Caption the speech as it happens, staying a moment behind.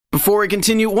Before we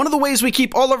continue, one of the ways we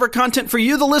keep all of our content for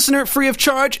you, the listener, free of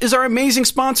charge is our amazing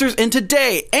sponsors, and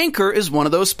today, Anchor is one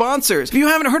of those sponsors. If you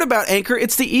haven't heard about Anchor,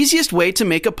 it's the easiest way to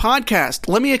make a podcast.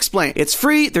 Let me explain. It's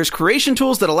free, there's creation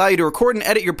tools that allow you to record and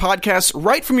edit your podcasts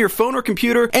right from your phone or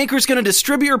computer. Anchor's going to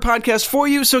distribute your podcast for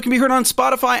you so it can be heard on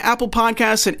Spotify, Apple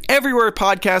Podcasts, and everywhere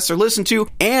podcasts are listened to,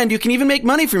 and you can even make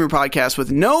money from your podcast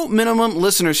with no minimum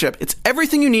listenership. It's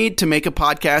everything you need to make a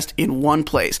podcast in one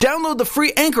place. Download the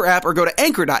free Anchor app or go to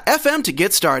anchor.fm to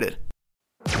get started.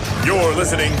 You're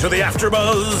listening to the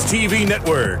AfterBuzz TV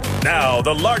Network, now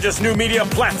the largest new media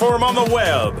platform on the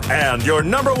web, and your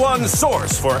number one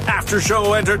source for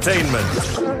after-show entertainment.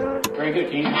 Very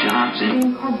good, King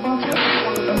Johnson.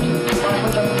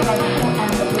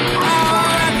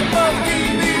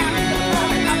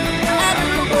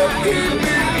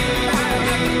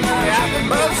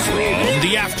 From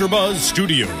the AfterBuzz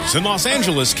Studios in Los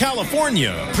Angeles,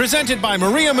 California, presented by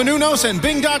Maria Menounos and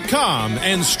Bing.com,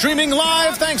 and streaming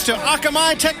live thanks to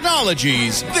Akamai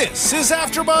Technologies, this is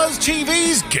AfterBuzz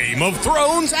TV's Game of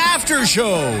Thrones After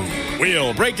Show.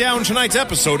 We'll break down tonight's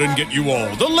episode and get you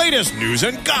all the latest news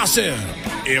and gossip.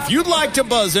 If you'd like to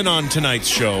buzz in on tonight's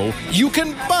show, you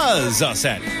can buzz us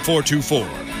at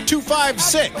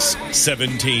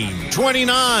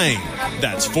 424-256-1729.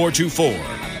 That's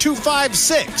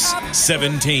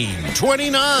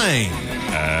 424-256-1729.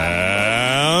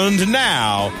 And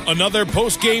now, another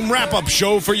post-game wrap-up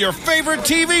show for your favorite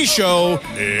TV show.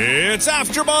 It's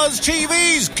AfterBuzz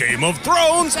TV's Game of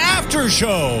Thrones After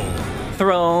Show.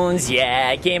 Thrones,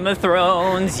 yeah, Game of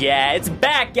Thrones, yeah, it's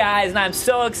back, guys, and I'm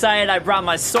so excited. I brought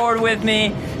my sword with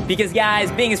me because,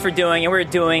 guys, Bing is for doing, and we're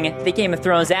doing the Game of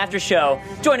Thrones After Show.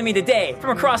 Joining me today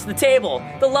from across the table,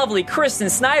 the lovely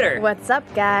Kristen Snyder. What's up,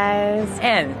 guys?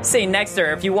 And sitting next to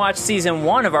her, if you watched season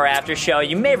 1 of our After Show,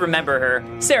 you may remember her,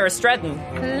 Sarah Stretton.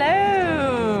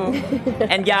 Hello.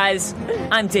 And, guys,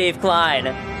 I'm Dave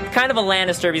Klein. Kind of a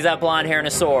Lannister if he's got blonde hair and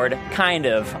a sword. Kind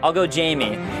of. I'll go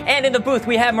Jamie. And in the booth,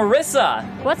 we have Marissa.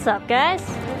 What's up, guys?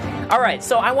 All right,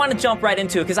 so I want to jump right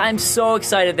into it because I'm so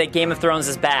excited that Game of Thrones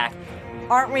is back.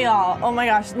 Aren't we all? Oh my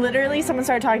gosh, literally someone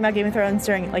started talking about Game of Thrones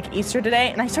during Easter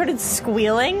today, and I started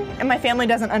squealing, and my family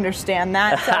doesn't understand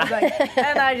that, so I was like,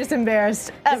 and I just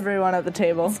embarrassed everyone at the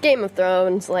table. It's Game of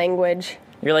Thrones language.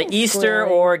 You're like Easter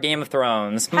or Game of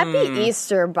Thrones. Happy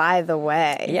Easter, by the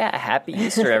way. Yeah, happy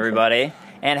Easter, everybody.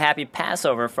 And happy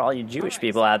Passover for all you Jewish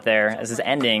people out there, as it's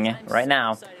ending right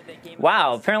now.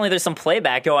 Wow, apparently there's some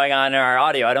playback going on in our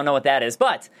audio. I don't know what that is,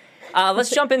 but let's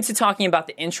jump into talking about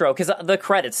the intro, because the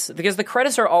credits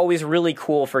are always really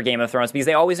cool for Game of Thrones, because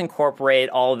they always incorporate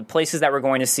all the places that we're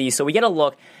going to see, so we get a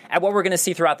look at what we're going to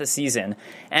see throughout the season.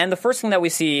 And the first thing that we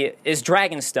see is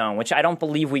Dragonstone, which I don't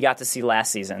believe we got to see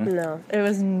last season. No, it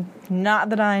was not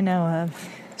that I know of.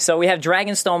 So we have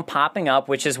Dragonstone popping up,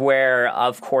 which is where,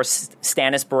 of course,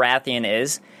 Stannis Baratheon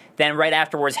is. Then right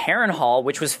afterwards, Harrenhal,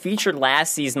 which was featured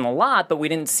last season a lot, but we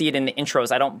didn't see it in the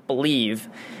intros, I don't believe.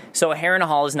 So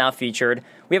Harrenhal is now featured.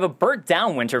 We have a burnt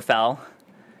down Winterfell.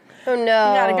 Oh, no.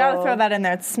 Yeah, I gotta throw that in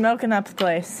there. It's smoking up the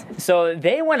place. So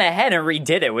they went ahead and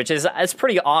redid it, which is it's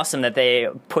pretty awesome that they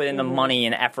put in the money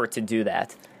and effort to do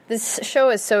that. This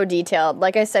show is so detailed.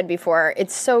 Like I said before,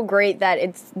 it's so great that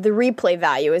the replay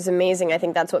value is amazing. I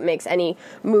think that's what makes any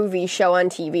movie, show on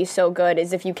TV so good,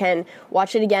 is if you can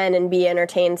watch it again and be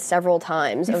entertained several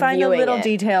times. You find the little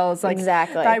details, like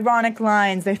exactly. The ironic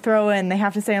lines they throw in. They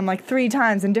have to say them 3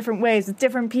 times in different ways with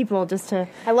different people just to...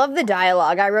 I love the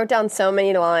dialogue. I wrote down so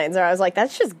many lines where I was like,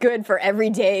 that's just good for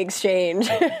everyday exchange.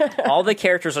 All the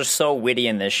characters are so witty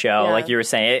in this show, like you were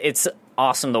saying. It's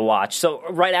awesome to watch. So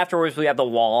right afterwards, we have the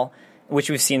Wall, which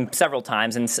we've seen several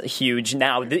times, and it's huge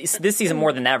now, this season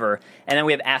more than ever. And then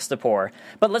we have Astapor.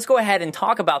 But let's go ahead and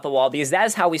talk about the Wall, because that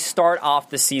is how we start off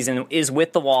the season, is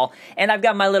with the Wall. And I've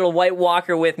got my little White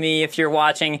Walker with me, if you're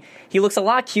watching. He looks a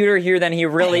lot cuter here than he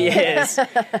really is.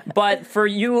 But for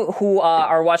you who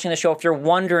are watching the show, if you're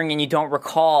wondering and you don't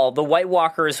recall, the White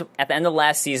Walkers, at the end of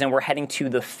last season, were heading to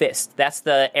the Fist. That's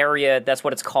the area, that's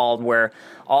what it's called, where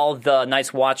all the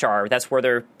Night's Watch are. That's where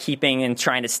they're keeping and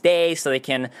trying to stay so they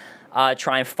can...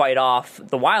 try and fight off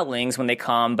the wildlings when they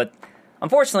come, but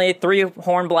unfortunately, 3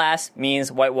 horn blasts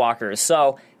means White Walkers.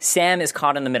 So Sam is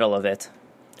caught in the middle of it,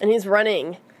 and he's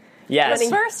running. Yes. We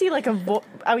first see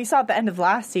we saw at the end of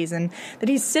last season that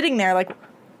he's sitting there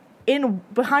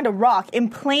behind a rock in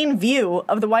plain view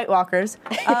of the White Walkers.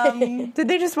 Did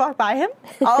they just walk by him?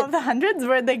 All of the hundreds?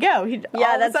 Where'd they go? All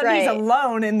of a sudden he's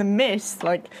alone in the mist,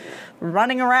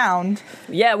 running around.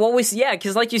 Yeah, well,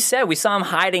 because like you said, we saw him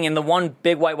hiding in the one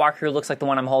big White Walker who looks like the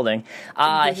one I'm holding.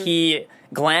 He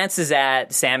glances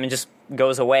at Sam and just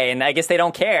goes away, and I guess they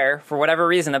don't care for whatever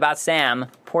reason about Sam.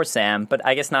 Poor Sam, but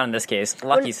I guess not in this case.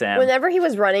 Lucky Sam. Whenever he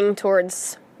was running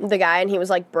towards the guy and he was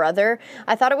like, brother,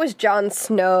 I thought it was Jon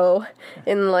Snow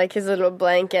in like his little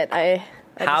blanket.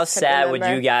 How sad would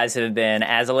you guys have been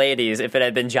as ladies if it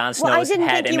had been Jon Snow's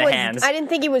head in the hands? I didn't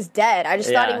think he was dead. I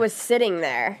just thought he was sitting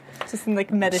there. Just in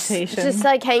like meditation. Just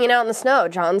like hanging out in the snow.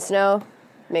 Jon Snow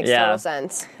makes total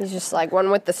sense. He's just like one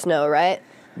with the snow, right?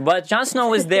 But Jon Snow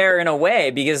was there in a way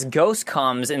because Ghost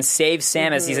comes and saves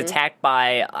Sam as he's attacked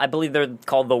by, I believe they're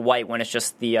called the White when it's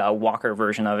just the Walker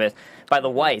version of it, by the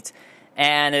White.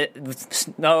 And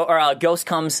Ghost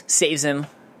comes, saves him.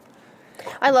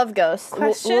 I love Ghost.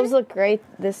 Question? Wolves look great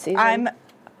this season.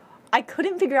 I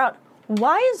couldn't figure out,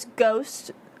 why is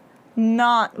Ghost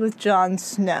not with Jon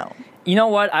Snow? You know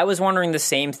what? I was wondering the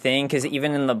same thing, because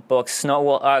even in the book,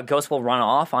 Ghost will run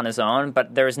off on his own,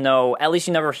 but there's no, at least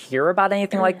you never hear about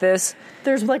anything like this.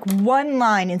 There's like one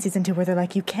line in season 2 where they're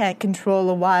like, you can't control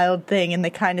a wild thing, and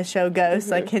they kind of show Ghost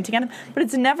like hinting at him, but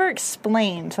it's never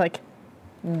explained, like,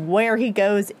 where he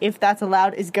goes, if that's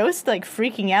allowed. Is Ghost like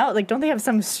freaking out? Like, don't they have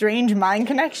some strange mind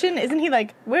connection? Isn't he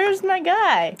like, where's my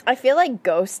guy? I feel like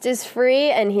Ghost is free,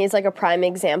 and he's like a prime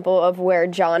example of where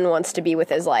Jon wants to be with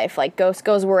his life. Like, Ghost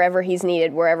goes wherever he's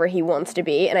needed, wherever he wants to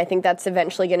be, and I think that's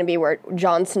eventually going to be where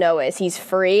Jon Snow is. He's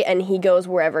free, and he goes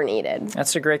wherever needed.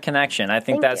 That's a great connection. I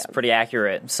think that's pretty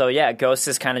accurate. So yeah, Ghost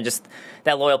is kind of just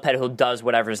that loyal pet who does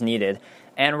whatever's needed.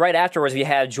 And right afterwards, we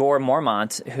had Jorah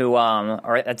Mormont, who,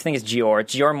 or I think it's Jorah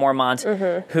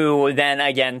Mormont, who then,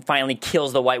 again, finally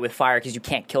kills the White with fire, because you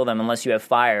can't kill them unless you have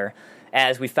fire,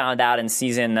 as we found out in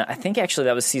season, I think actually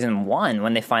that was season 1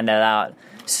 when they find that out.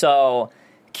 So,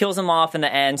 kills him off in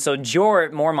the end. So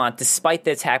Jorah Mormont, despite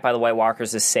the attack by the White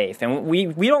Walkers, is safe. And we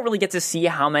don't really get to see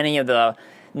how many of the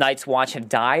Night's Watch have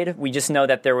died. We just know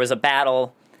that there was a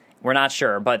battle. We're not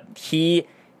sure, but he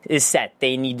is set.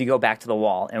 They need to go back to the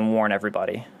Wall and warn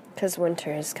everybody. Because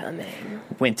winter is coming.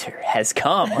 Winter has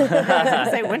come. I was going to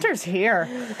say, winter's here.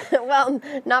 Well,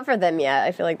 not for them yet.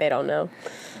 I feel like they don't know.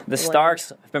 The Starks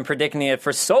have been predicting it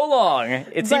for so long.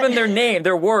 It's even their name,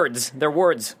 their words. Their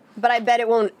words. But I bet it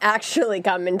won't actually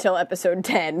come until episode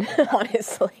 10,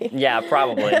 honestly. Yeah,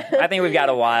 probably. I think we've got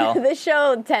a while. The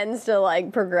show tends to,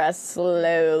 like, progress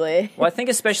slowly. Well, I think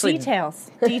especially... Details.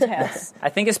 I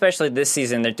think especially this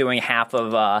season, they're doing half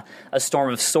of A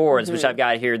Storm of Swords, which I've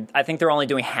got here. I think they're only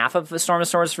doing half of A Storm of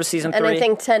Swords for season 3. And I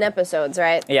think 10 episodes,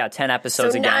 right? Yeah, 10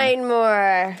 episodes again. 9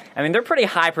 more. I mean, they're pretty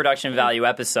high production value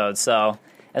episodes, so...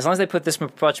 As long as they put this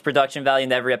much production value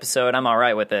into every episode, I'm all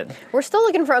right with it. We're still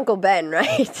looking for Uncle Ben,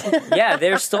 right? Yeah,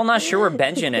 they're still not sure where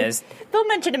Benjen is. They'll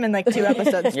mention him in like 2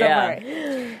 episodes, don't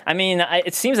worry. I mean,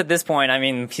 it seems at this point, I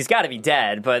mean, he's got to be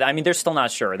dead, but I mean, they're still not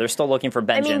sure. They're still looking for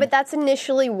Benjen. I mean, but that's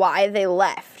initially why they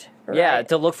left, right? Yeah,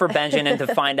 to look for Benjen and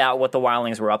to find out what the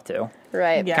wildlings were up to.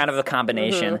 Right. Yeah. Kind of a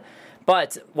combination.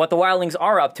 But what the wildlings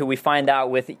are up to, we find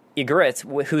out with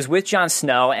Ygritte, who's with Jon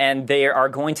Snow, and they are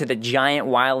going to the giant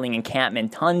wildling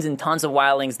encampment. Tons and tons of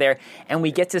wildlings there, and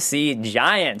we get to see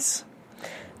giants.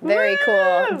 Very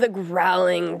cool. The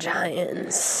growling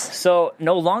giants. So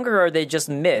no longer are they just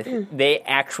myth. They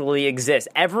actually exist.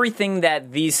 Everything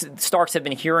that these Starks have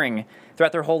been hearing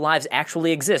throughout their whole lives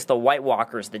actually exists. The White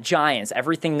Walkers, the giants,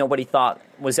 everything nobody thought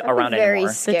was around anymore.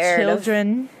 The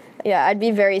children. Yeah, I'd be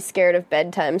very scared of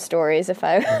bedtime stories if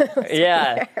I was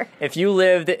there. If you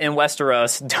lived in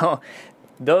Westeros,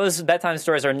 those bedtime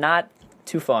stories are not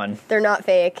too fun. They're not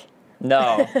fake.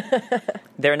 No.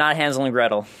 They're not Hansel and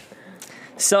Gretel.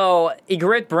 So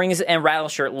Ygritte brings and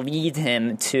Rattleshirt lead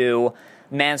him to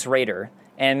Mance Rayder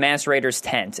and Mance Rayder's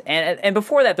tent. And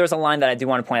before that, there's a line that I do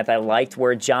want to point out that I liked,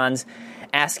 where Jon's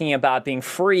asking about being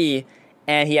free,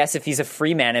 and he asks if he's a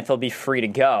free man, if he'll be free to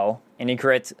go. And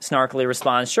Ygritte snarkily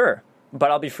responds, sure,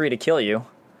 but I'll be free to kill you.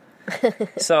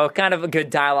 So kind of a good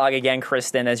dialogue again,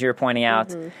 Kristen, as you're pointing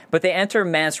out. But they enter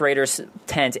Mance Rayder's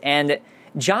tent, and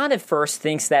Jon at first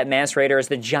thinks that Mance Rayder is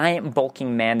the giant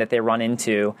bulking man that they run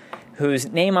into, whose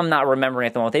name I'm not remembering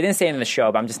at the moment. They didn't say it in the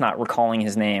show, but I'm just not recalling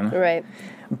his name. Right.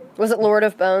 Was it Lord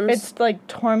of Bones? It's like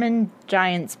Tormund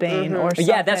Giantsbane or something.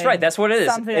 Yeah, that's right. That's what it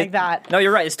is. Something like that. No,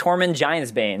 you're right. It's Tormund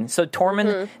Giantsbane. So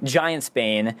Tormund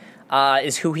Giantsbane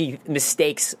is who he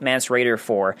mistakes Mance Rayder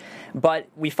for. But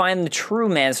we find the true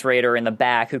Mance Rayder in the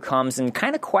back, who comes and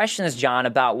kind of questions Jon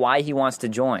about why he wants to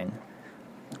join.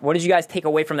 What did you guys take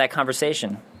away from that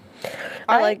conversation?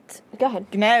 I liked... Go ahead.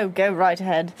 No, go right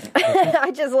ahead.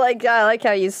 I like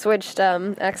how you switched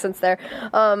accents there.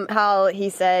 How he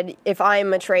said, if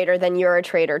I'm a traitor, then you're a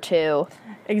traitor too.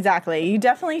 Exactly. You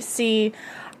definitely see...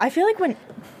 I feel like when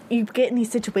you get in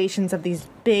these situations of these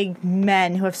big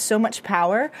men who have so much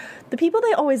power, the people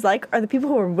they always like are the people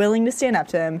who are willing to stand up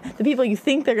to him, the people you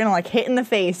think they're going to, like, hit in the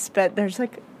face, but they're just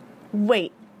like,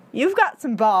 wait, you've got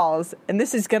some balls, and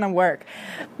this is going to work.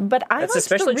 But That's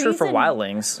especially true for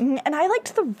wildlings. And I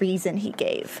liked the reason he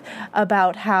gave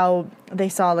about how they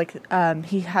saw, like,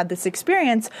 he had this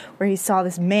experience where he saw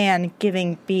this man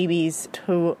giving babies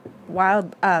to to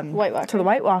the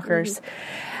White Walkers.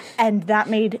 And that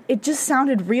made, it just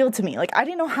sounded real to me. Like, I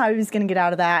didn't know how he was going to get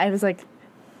out of that. I was like,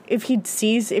 if he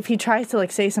tries to,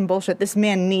 like, say some bullshit, this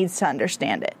man needs to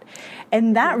understand it.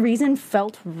 And that reason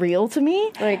felt real to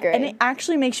me. I agree. And it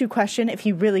actually makes you question if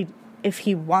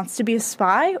he wants to be a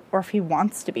spy or if he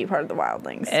wants to be part of the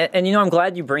wildlings. And I'm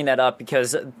glad you bring that up,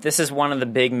 because this is one of the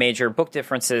big major book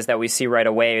differences that we see right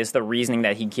away is the reasoning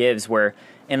that he gives, where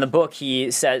in the book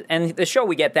he says, and the show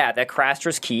we get that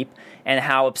Craster's keep and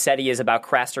how upset he is about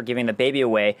Craster giving the baby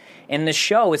away. In the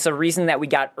show, it's a reason that we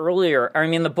got earlier,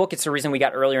 in the book it's a reason we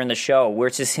got earlier in the show, where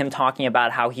it's just him talking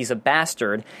about how he's a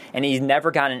bastard and he's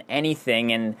never gotten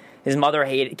anything, and his mother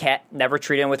never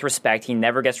treated him with respect. He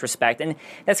never gets respect. And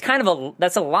that's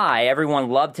that's a lie. Everyone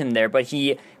loved him there, but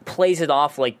he plays it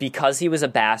off like because he was a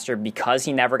bastard, because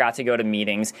he never got to go to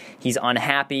meetings, he's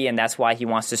unhappy, and that's why he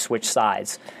wants to switch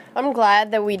sides. I'm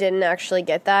glad that we didn't actually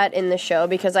get that in the show,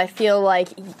 because I feel like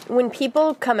when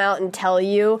people come out and tell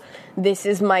you, this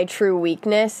is my true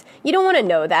weakness, you don't want to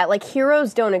know that. Like,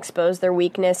 heroes don't expose their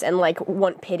weakness and, like,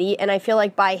 want pity, and I feel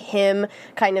like by him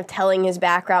kind of telling his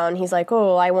background, he's like,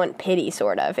 oh, I want pity,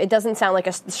 sort of. It doesn't sound like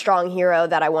a strong hero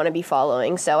that I want to be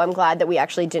following, so I'm glad that we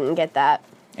actually didn't get that.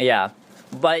 Yeah.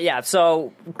 But, yeah,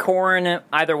 so Corrin,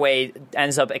 either way,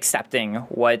 ends up accepting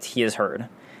what he has heard.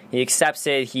 He accepts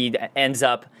it. He ends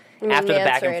up, after the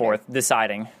back and forth,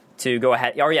 deciding to go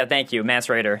ahead. Oh, yeah, thank you, Mance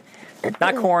Rayder.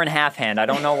 Not Corrin Halfhand. I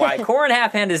don't know why. Corrin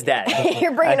Halfhand is dead.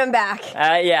 You're bringing him back.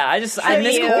 Yeah, I miss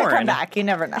Corrin. Come back. You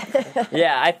never know.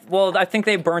 Yeah, I think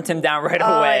they burnt him down right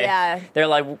away. Yeah. They're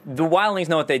like, the wildlings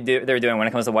know what they're doing when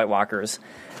it comes to White Walkers.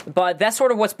 But that's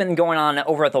sort of what's been going on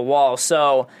over at the Wall.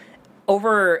 So,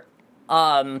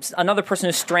 another person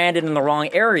who's stranded in the wrong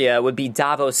area would be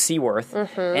Davos Seaworth.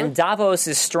 Mm-hmm. And Davos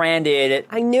is stranded.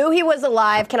 I knew he was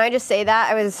alive. Can I just say that?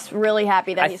 I was really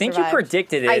happy that he survived. I think you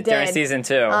predicted it during season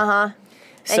 2. Uh-huh.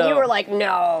 And you were like,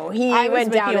 no, he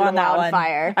went down in the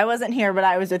wildfire. I wasn't here, but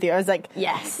I was with you. I was like,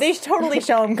 yes. They totally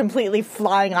show him completely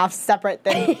flying off separate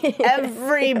than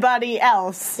everybody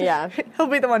else. Yeah. He'll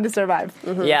be the one to survive.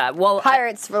 Mm-hmm. Yeah, well...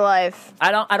 Pirates for life.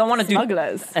 I don't want to do...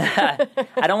 Smugglers. I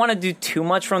don't want to do too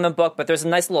much from the book, but there's a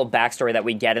nice little backstory that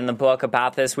we get in the book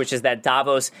about this, which is that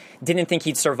Davos didn't think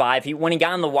he'd survive. When he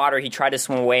got in the water, he tried to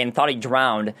swim away and thought he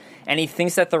drowned. And he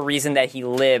thinks that the reason that he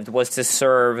lived was to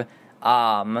serve...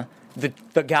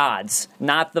 The gods,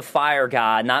 not the fire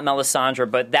god, not Melisandre,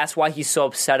 but that's why he's so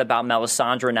upset about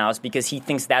Melisandre now, is because he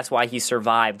thinks that's why he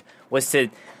survived, was to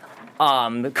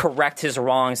correct his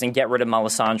wrongs and get rid of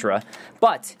Melisandre.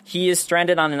 But he is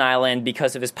stranded on an island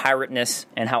because of his pirateness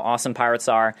and how awesome pirates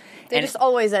are. They just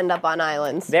always end up on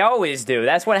islands. They always do.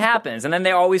 That's what happens. And then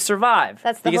they always survive.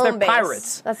 That's the because home they're base.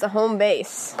 Pirates. That's the home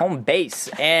base. Home base.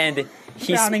 And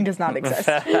drowning does not exist.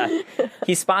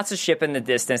 He spots a ship in the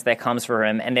distance that comes for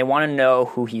him, and they want to know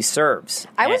who he serves.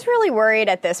 I was really worried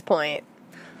at this point.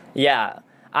 Yeah.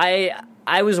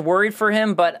 I was worried for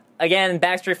him, but again,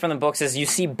 backstory from the books is you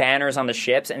see banners on the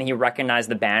ships, and he recognized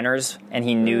the banners, and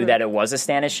he knew that it was a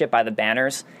Stannis ship by the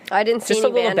banners. I didn't see Just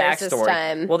any a little banners backstory. This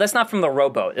time. Well, that's not from the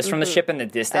rowboat. It's from the ship in the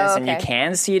distance, and you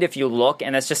can see it if you look,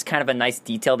 and that's just kind of a nice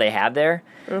detail they have there.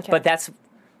 Okay. But that's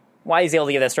why he's able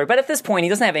to give that story. But at this point, he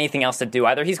doesn't have anything else to do.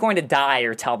 Either he's going to die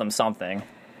or tell them something.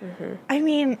 Mm-hmm. I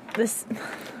mean, this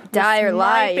die or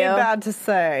lie, might be bad to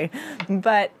say,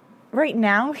 but right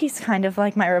now he's kind of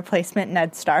like my replacement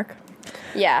Ned Stark.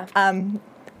 Yeah.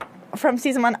 From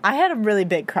season 1, I had a really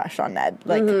big crush on Ned,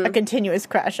 like a continuous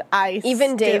crush.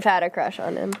 Even Dave had a crush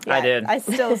on him. Yeah, I did. I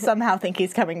still somehow think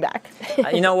he's coming back.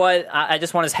 You know what? I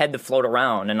just want his head to float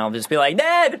around, and I'll just be like,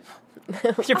 Ned!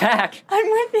 You're back. I'm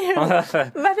with you.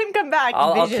 Let him come back.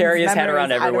 I'll carry his head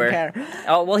around everywhere. I don't care.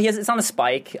 Oh, well, it's on a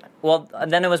spike. Well,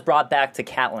 then it was brought back to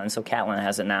Catelyn, so Catelyn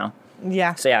has it now.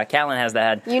 Yeah. So yeah, Catelyn has the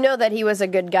head. You know that he was a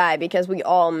good guy because we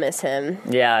all miss him.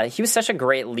 Yeah, he was such a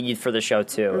great lead for the show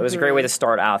too. It was a great way to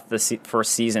start out the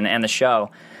first season and the show.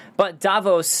 But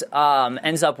Davos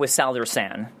ends up with Salladhor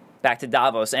Saan. Back to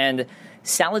Davos, and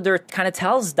Salladhor kind of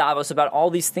tells Davos about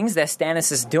all these things that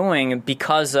Stannis is doing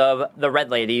because of the Red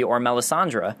Lady or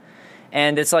Melisandre.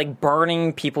 And it's like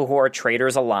burning people who are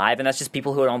traitors alive, and that's just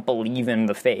people who don't believe in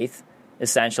the faith,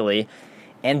 essentially.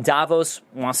 And Davos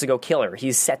wants to go kill her.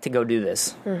 He's set to go do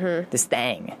this. This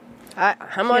thing.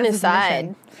 I'm on his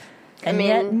side. And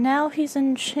yet now he's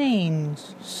in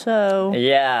chains. So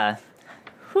Yeah.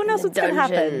 who knows what's going to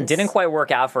happen? Dungeons. Didn't quite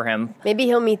work out for him. Maybe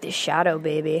he'll meet the Shadow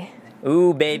Baby.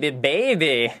 Ooh, baby,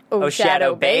 baby. Ooh, Oh, Shadow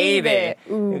Shadow Baby. Baby.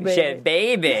 Ooh, Ooh, Shit,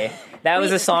 baby. That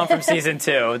was a song from season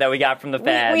 2 that we got from the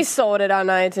fans. We sold it on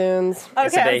iTunes. It's a Okay, I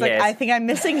was big like, hit. I think I'm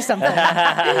missing something. Did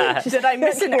I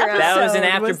miss an episode? That was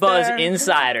an Was AfterBuzz there-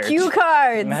 insider. Cue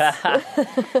cards.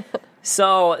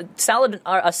 So Salad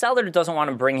doesn't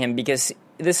want to bring him because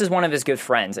this is one of his good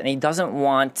friends, and he doesn't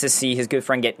want to see his good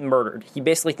friend get murdered. He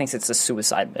basically thinks it's a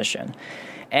suicide mission.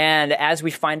 And as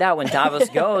we find out, when Davos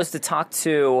goes to talk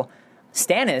to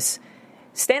Stannis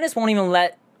won't even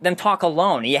let them talk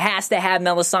alone. He has to have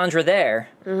Melisandre there.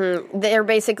 They're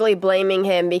basically blaming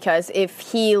him because if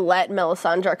he let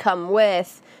Melisandre come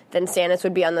with, then Stannis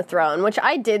would be on the throne, which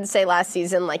I did say last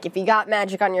season, like, if you got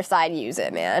magic on your side, use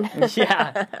it, man.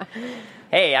 Yeah.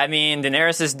 Hey, I mean,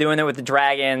 Daenerys is doing it with the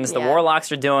dragons. The Yeah.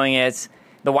 warlocks are doing it.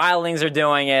 The wildlings are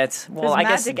doing it. Well, There's I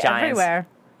guess the magic giants. everywhere.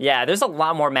 Yeah, there's a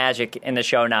lot more magic in the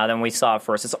show now than we saw at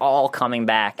first. It's all coming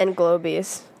back. And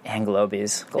Globies. And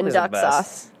Globies. And Globies are duck the best.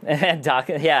 sauce. And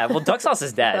duck sauce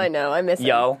is dead. I know, I miss him.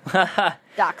 Yo.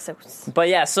 Duck sauce. But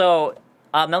yeah, so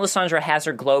Melisandre has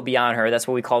her Globee on her. That's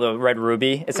what we call the red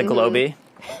ruby. It's a Globee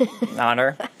on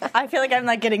her. I feel like I'm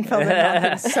like getting filled in on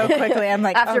things so quickly. I'm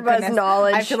like, AfterBuzz oh, goodness.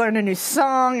 knowledge. I have to learn a new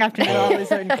song. I have to know all these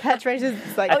certain catchphrases.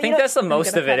 It's like, I think that's the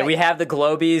most gonna of it. panic. We have the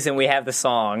Globies and we have the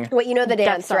song. Wait, you know the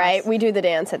dance, sauce. right? We do the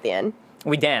dance at the end.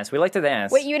 We dance. We like to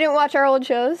dance. Wait, you didn't watch our old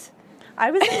shows? I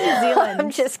was in New Zealand.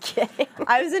 I'm just kidding.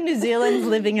 I was in New Zealand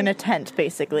living in a tent,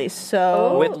 basically.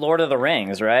 So With Lord of the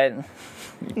Rings, right?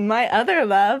 my other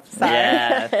love. Sorry.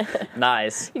 Yeah.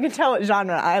 Nice. You can tell what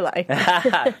genre I like.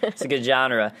 It's a good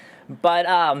genre.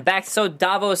 But so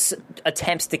Davos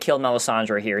attempts to kill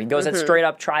Melisandre here. He goes and straight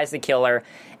up tries to kill her,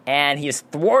 and he is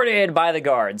thwarted by the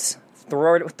guards.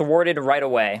 Thwarted right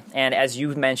away. And as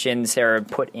you mentioned, Sarah,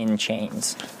 put in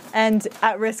chains. And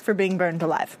at risk for being burned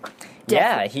alive.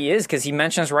 Yeah, he is, because he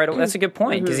mentions right away. That's a good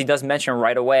point, because he does mention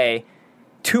right away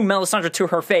to Melisandre, to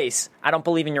her face, I don't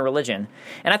believe in your religion.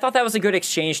 And I thought that was a good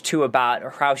exchange, too,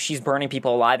 about how she's burning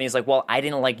people alive. And he's like, well, I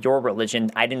didn't like your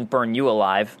religion. I didn't burn you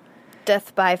alive.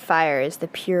 Death by fire is the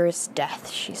purest death,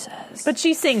 she says. But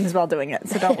she sings while doing it,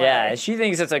 so don't worry. Yeah, she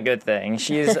thinks it's a good thing.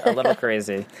 She's a little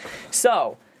crazy.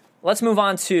 So, let's move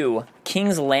on to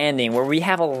King's Landing, where we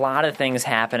have a lot of things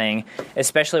happening,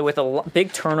 especially with a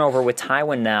big turnover with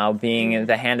Tywin now being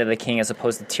the hand of the king as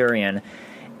opposed to Tyrion.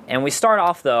 And we start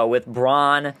off, though, with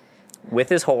Bronn with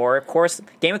his whore. Of course,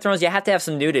 Game of Thrones, you have to have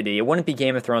some nudity. It wouldn't be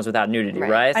Game of Thrones without nudity,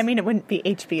 right? I mean, it wouldn't be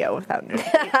HBO without nudity.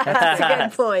 That's a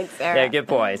good point, Sarah. Yeah, good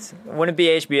points. Wouldn't be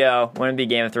HBO, wouldn't be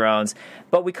Game of Thrones.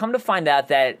 But we come to find out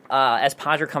that as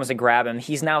Podrick comes to grab him,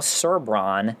 he's now Sir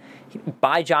Bronn.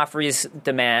 By Joffrey's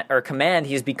command,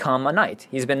 he's become a knight.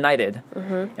 He's been knighted.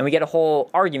 And we get a whole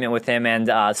argument with him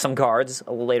and some guards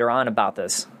a little later on about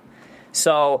this.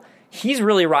 So he's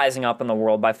really rising up in the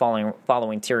world by following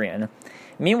Tyrion.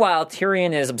 Meanwhile,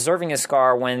 Tyrion is observing his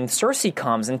scar when Cersei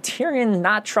comes, and Tyrion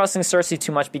not trusting Cersei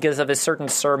too much because of his certain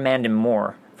Sir Mandon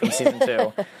Moore from Season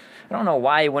 2. I don't know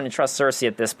why he wouldn't trust Cersei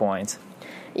at this point.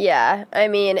 Yeah, I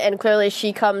mean, and clearly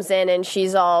she comes in and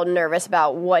she's all nervous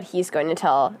about what he's going to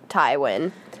tell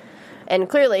Tywin. And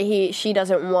clearly she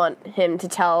doesn't want him to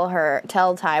tell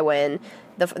Tywin,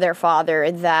 their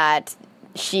father, that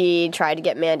she tried to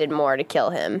get Mandon Moore to kill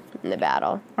him in the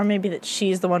battle. Or maybe that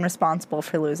she's the one responsible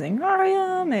for losing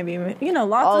Arya. Maybe, lots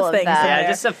All of of things. that. Yeah, there.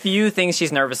 just a few things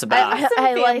she's nervous about. Some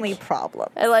I family like-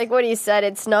 problems. I like what he said,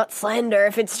 it's not slander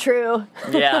if it's true.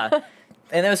 Yeah.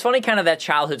 And it was funny kind of that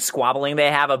childhood squabbling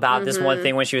they have about this one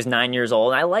thing when she was 9 years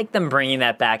old. And I like them bringing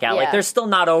that back out. Like, Yeah. they're still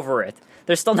not over it.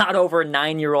 They're still not over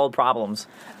 9-year-old problems.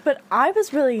 But I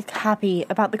was really happy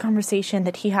about the conversation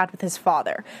that he had with his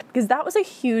father, because that was a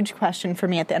huge question for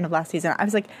me at the end of last season. I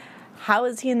was like, how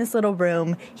is he in this little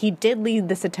room? He did lead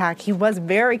this attack. He was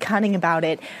very cunning about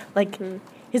it. Like,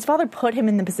 his father put him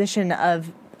in the position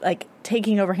of, like,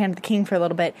 taking over Hand of the King for a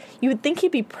little bit. You would think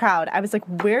he'd be proud. I was like,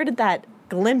 where did that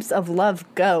glimpse of love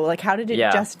go? Like, how did it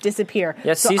just disappear?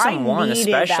 Yeah, so season one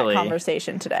needed especially. that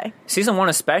conversation today. Season 1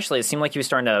 especially, it seemed like he was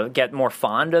starting to get more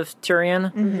fond of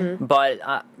Tyrion. But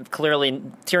clearly,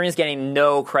 Tyrion's getting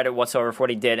no credit whatsoever for what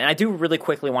he did. And I do really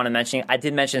quickly want to mention, I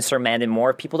did mention Sir Mandon Moore.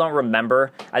 If people don't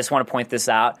remember, I just want to point this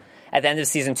out. At the end of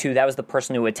Season 2, that was the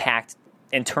person who attacked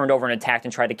and turned over and attacked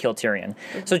and tried to kill Tyrion.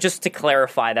 So just to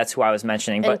clarify, that's who I was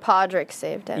mentioning. And But Podrick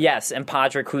saved him. yes, and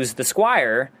Podrick, who's the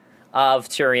squire of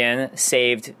Tyrion,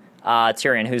 saved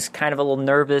Tyrion, who's kind of a little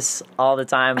nervous all the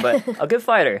time, but a good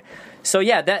fighter. So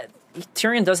yeah,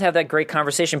 Tyrion does have that great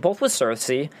conversation, both with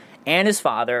Cersei and his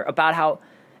father, about how,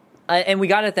 and we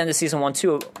got it at the end of season 1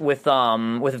 too, with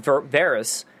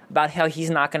Varys, about how he's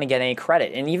not going to get any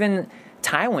credit, and even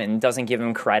Tywin doesn't give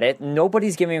him credit.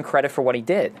 Nobody's giving him credit for what he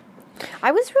did.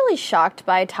 I was really shocked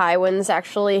by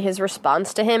his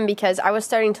response to him, because I was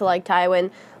starting to like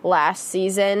Tywin last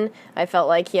season. I felt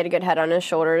like he had a good head on his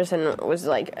shoulders, and was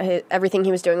like everything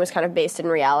he was doing was kind of based in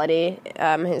reality,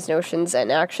 his notions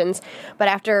and actions. But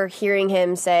after hearing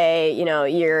him say, you know,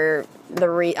 you're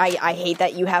I hate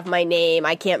that you have my name,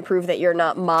 I can't prove that you're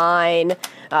not mine,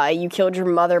 you killed your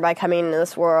mother by coming into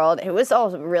this world, it was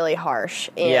all really harsh,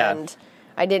 and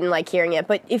I didn't like hearing it.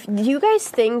 But do you guys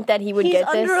think that he would get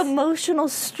this? He's under emotional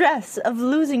stress of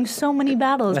losing so many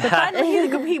battles, but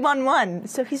finally he won one.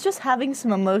 So he's just having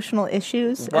some emotional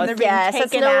issues, and they're being taken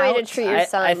that's no out. way to treat your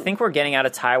son. I think we're getting out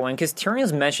of Tywin, because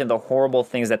Tyrion's mentioned the horrible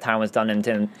things that Tywin's done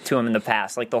to him in the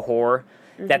past, like the whore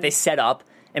that they set up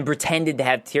and pretended to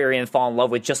have Tyrion fall in love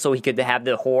with just so he could have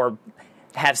the whore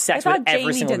have sex with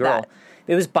every single girl.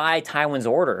 It was by Tywin's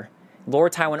order.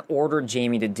 Lord Tywin ordered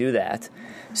Jaime to do that.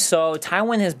 So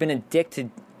Tywin has been a dick to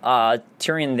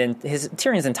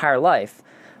Tyrion's entire life,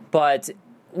 but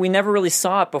we never really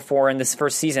saw it before in this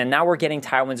first season. Now we're getting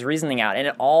Tywin's reasoning out, and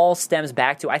it all stems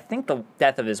back to, I think, the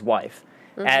death of his wife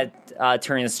at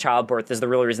Tyrion's childbirth is the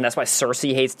real reason. That's why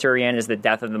Cersei hates Tyrion, is the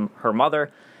death of her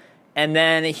mother. And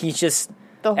then he's just...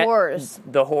 The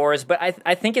whores. But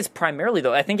I think it's primarily,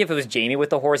 though, I think if it was Jaime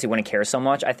with the whores, he wouldn't care so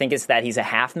much. I think it's that he's a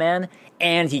half-man,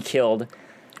 and he killed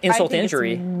insult to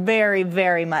injury. It's very,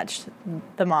 very much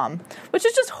the mom, which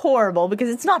is just horrible, because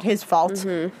it's not his fault.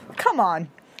 Come on.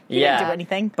 He didn't do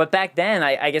anything. But back then,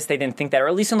 I guess they didn't think that, or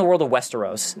at least in the world of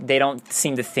Westeros, they don't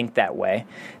seem to think that way.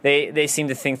 They seem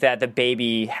to think that the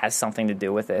baby has something to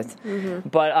do with it.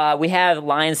 But we have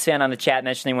Lions fan on the chat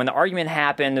mentioning when the argument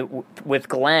happened with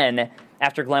Glenn,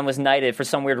 after Glenn was knighted, for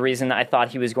some weird reason, I thought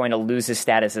he was going to lose his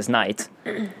status as knight.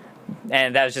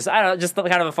 And that was just, I don't know, just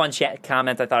kind of a fun chat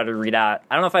comment I thought I'd read out.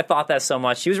 I don't know if I thought that so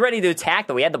much. He was ready to attack,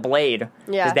 though. He had the blade,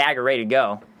 his dagger ready to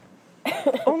go.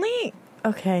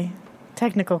 Okay.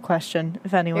 Technical question,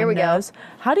 if anyone knows. Go.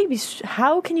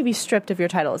 How can you be stripped of your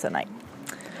title as a knight?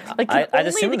 Like, can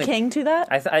only the king do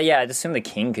that? I'd assume the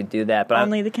king could do that. But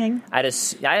only the king? I'd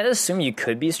assume you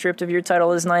could be stripped of your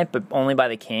title as knight, but only by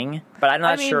the king. But I'm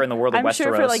not sure in the world of Westeros. I'm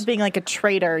sure for, like, being, like, a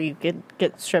traitor, you could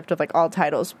get stripped of, like, all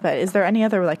titles. But is there any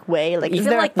other, like, way? Like, even is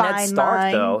there like a fine Ned Stark,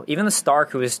 line? though. Even the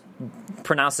Stark, who was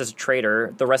pronounced as a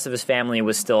traitor, the rest of his family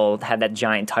was still had that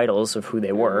giant titles of who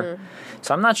they were.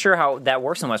 So I'm not sure how that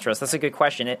works in Westeros. That's a good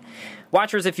question.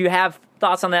 Watchers, if you have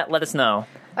thoughts on that, let us know.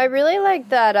 I really like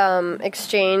that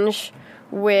exchange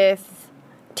with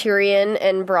Tyrion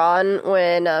and Bronn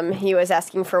when he was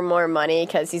asking for more money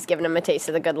because he's giving him a taste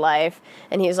of the good life,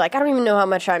 and he's like, I don't even know how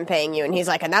much I'm paying you, and he's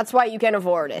like, and that's why you can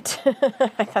afford it. I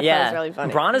thought that was really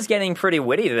funny. Bronn is getting pretty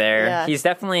witty there. Yeah. He's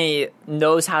definitely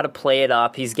knows how to play it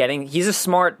up. He's a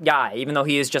smart guy, even though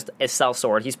he is just a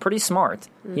sellsword. He's pretty smart.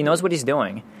 He knows what he's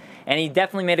doing, and he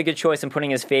definitely made a good choice in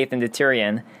putting his faith into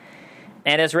Tyrion.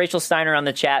 And as Rachel Steiner on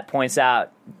the chat points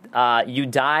out, you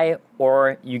die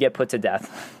or you get put to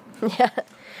death. Yeah,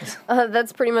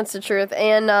 that's pretty much the truth.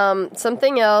 And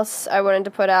something else I wanted to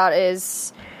put out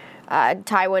is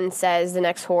Tywin says, the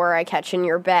next whore I catch in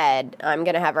your bed, I'm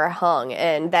going to have her hung.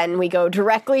 And then we go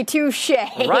directly to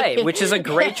Shae. Right, which is a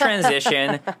great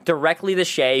transition. Directly to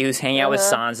Shae, who's hanging out with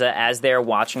Sansa as they're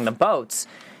watching the boats.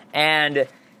 And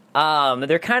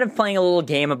they're kind of playing a little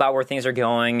game about where things are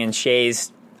going, and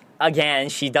Shae's... Again,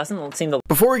 she doesn't seem to...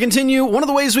 Before we continue, one of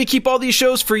the ways we keep all these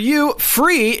shows for you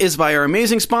free is by our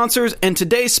amazing sponsors, and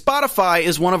today Spotify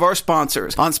is one of our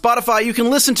sponsors. On Spotify, you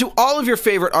can listen to all of your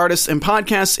favorite artists and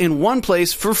podcasts in one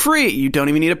place for free. You don't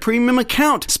even need a premium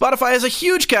account. Spotify has a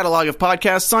huge catalog of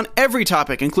podcasts on every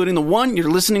topic, including the one you're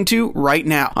listening to right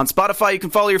now. On Spotify, you can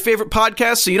follow your favorite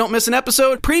podcasts so you don't miss an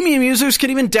episode. Premium users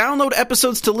can even download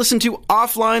episodes to listen to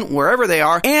offline wherever they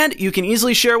are, and you can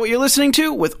easily share what you're listening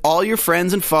to with all your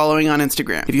friends and followers on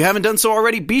Instagram. If you haven't done so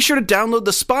already, be sure to download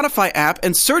the Spotify app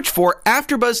and search for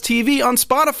AfterBuzz TV on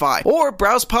Spotify, or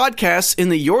browse podcasts in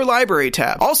the Your Library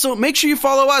tab. Also, make sure you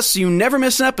follow us so you never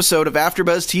miss an episode of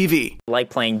AfterBuzz TV. Like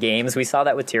playing games. We saw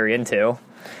that with Tyrion too.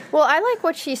 Well, I like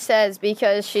what she says,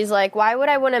 because she's like, why would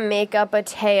I want to make up a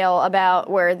tale about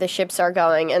where the ships are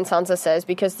going? And Sansa says,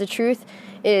 because the truth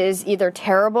is either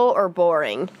terrible or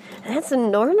boring. And that's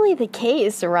normally the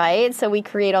case, right? So we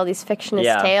create all these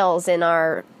fictionist tales in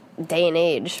our day and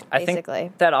age, basically. I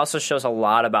think that also shows a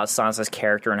lot about Sansa's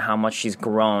character and how much she's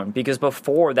grown. Because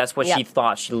before, that's what she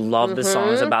thought. She loved the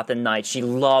songs about the night. She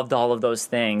loved all of those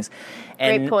things.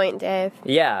 And, great point, Dave.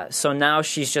 Yeah, so now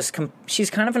she's just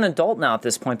she's kind of an adult now at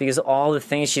this point because of all the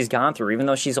things she's gone through, even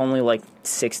though she's only like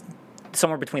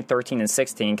somewhere between 13 and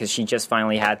 16 because she just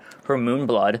finally had her moon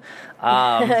blood.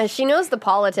 She knows the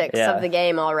politics of the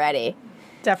game already.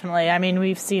 Definitely. I mean,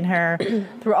 we've seen her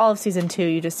through all of season 2.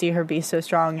 You just see her be so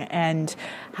strong and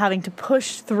having to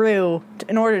push through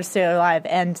in order to stay alive.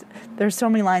 And there's so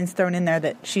many lines thrown in there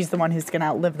that she's the one who's going to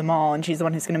outlive them all and she's the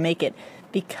one who's going to make it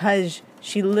because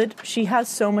she has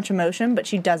so much emotion, but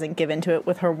she doesn't give into it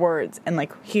with her words. And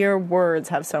like here, words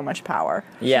have so much power.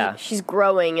 Yeah, she's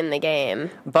growing in the game.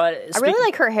 But I really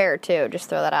like her hair too. Just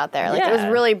throw that out there. Like it was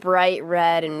really bright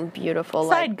red and beautiful.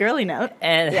 Side girly note.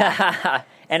 And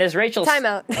and as Rachel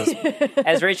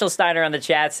as Rachel Steiner on the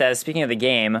chat says, speaking of the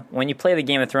game, when you play the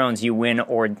Game of Thrones, you win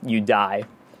or you die.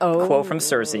 Quote from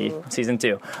Cersei, season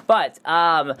 2. But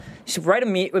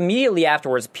immediately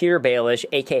afterwards, Peter Baelish,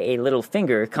 a.k.a.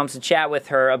 Littlefinger, comes to chat with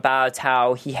her about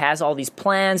how he has all these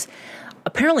plans.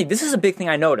 Apparently, this is a big thing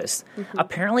I noticed.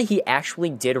 Apparently, he actually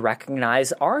did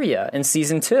recognize Arya in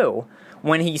season 2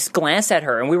 when he glanced at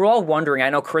her. And we were all wondering,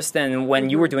 I know, Kristen, when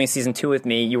you were doing season 2 with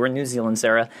me, you were in New Zealand,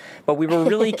 Sarah, but we were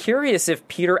really curious if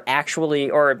Peter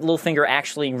actually, or Littlefinger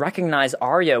actually recognized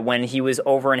Arya when he was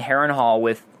over in Harrenhal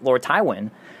with Lord Tywin.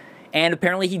 And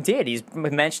apparently he did. He's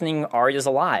mentioning Arya's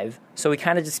alive. So he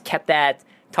kind of just kept that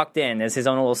tucked in as his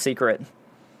own little secret.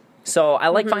 So I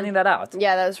like finding that out.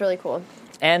 Yeah, that was really cool.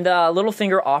 And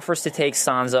Littlefinger offers to take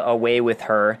Sansa away with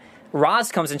her.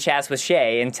 Roz comes and chats with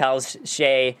Shay and tells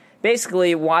Shay,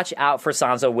 basically, watch out for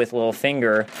Sansa with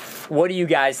Littlefinger. What do you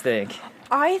guys think?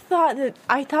 I thought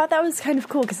that was kind of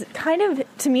cool because it kind of,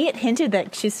 to me, it hinted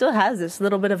that she still has this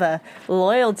little bit of a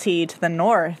loyalty to the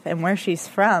North and where she's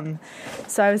from.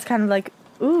 So I was kind of like,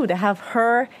 ooh, to have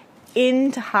her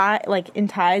in ties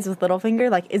with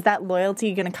Littlefinger, like, is that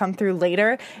loyalty going to come through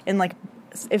later? And like,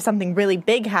 if something really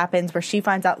big happens where she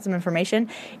finds out some information,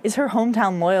 is her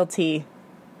hometown loyalty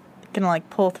going to like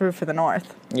pull through for the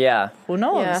North? Yeah, who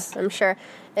knows? Yeah, I'm sure.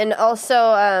 And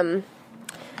also,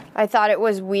 I thought it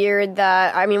was weird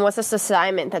that, I mean, what's this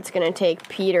assignment that's going to take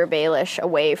Peter Baelish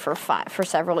away for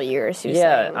several years?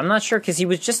 Saying? I'm not sure, because he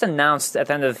was just announced at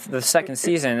the end of the second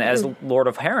season as Lord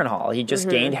of Harrenhal. He just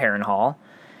gained Harrenhal,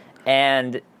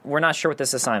 and we're not sure what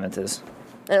this assignment is.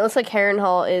 And it looks like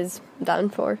Harrenhal is done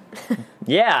for.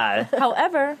 Yeah.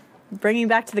 However, bringing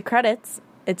back to the credits,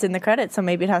 it's in the credits, so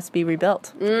maybe it has to be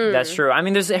rebuilt. That's true. I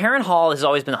mean, Harrenhal has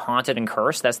always been haunted and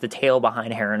cursed. That's the tale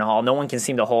behind Harrenhal. No one can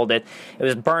seem to hold it. It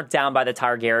was burnt down by the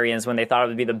Targaryens when they thought it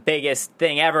would be the biggest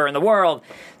thing ever in the world.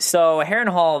 So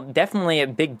Harrenhal, definitely a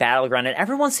big battleground, and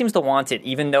everyone seems to want it,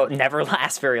 even though it never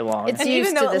lasts very long. It's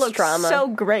used to this drama. So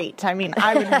great. I mean,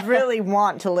 I would really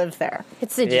want to live there.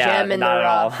 It's a gem in the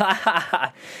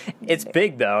rough. It's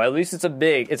big, though. At least it's a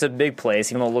big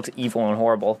place, even though it looks evil and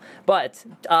horrible. But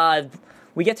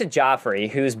we get to Joffrey,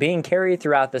 who's being carried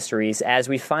throughout the streets, as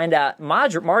we find out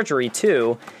Marjorie,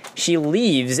 too. She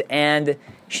leaves, and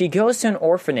she goes to an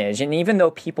orphanage, and even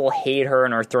though people hate her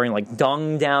and are throwing, like,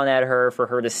 dung down at her for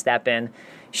her to step in,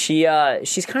 she's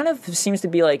kind of seems to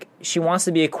be like, she wants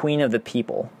to be a queen of the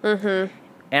people. And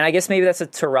I guess maybe that's a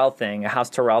Tyrell thing, a House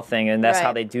Tyrell thing, and that's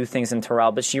how they do things in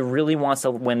Tyrell, but she really wants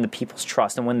to win the people's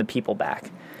trust and win the people back.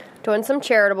 Doing some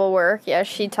charitable work. Yeah,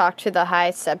 she talked to the High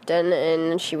Septon,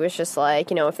 and she was just like,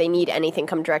 you know, if they need anything,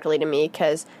 come directly to me,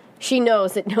 because she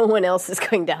knows that no one else is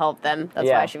going to help them. That's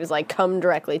why she was like, come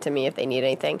directly to me if they need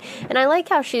anything. And I like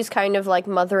how she's kind of like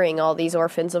mothering all these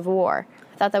orphans of war.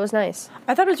 I thought that was nice.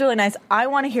 I thought it was really nice. I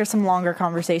want to hear some longer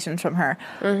conversations from her.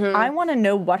 I want to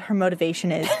know what her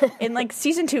motivation is. In like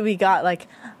season 2, we got like,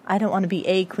 I don't want to be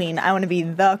a queen, I want to be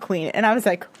the queen. And I was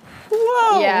like,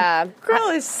 whoa, yeah, girl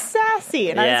is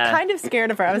sassy. And I was kind of scared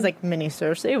of her. I was like, mini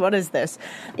Cersei, what is this?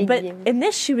 But in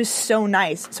this, she was so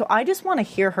nice. So I just want to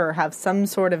hear her have some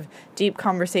sort of deep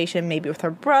conversation, maybe with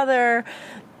her brother.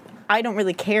 I don't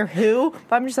really care who,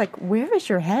 but I'm just like, where is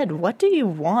your head? What do you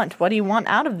want? What do you want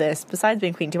out of this besides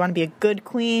being queen? Do you want to be a good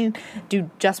queen? Do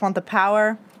you just want the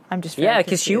power? I'm just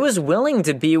because she was willing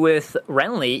to be with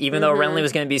Renly, even though Renly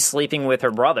was going to be sleeping with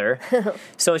her brother.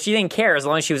 So she didn't care as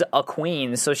long as she was a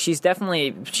queen. So she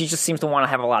just seems to want to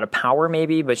have a lot of power,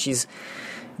 maybe, but she's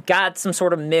got some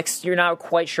sort of mixed, you're not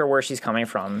quite sure where she's coming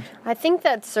from. I think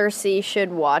that Cersei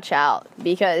should watch out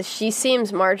because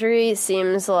Marjorie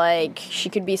seems like she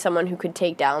could be someone who could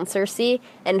take down Cersei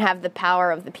and have the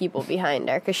power of the people behind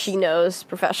her because she knows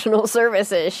professional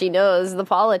services. She knows the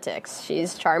politics.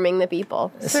 She's charming the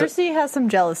people. Cersei has some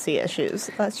jealousy issues.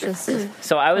 That's just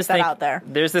so I was thinking, out there.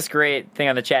 There's this great thing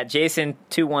on the chat.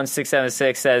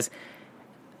 Jason21676 says,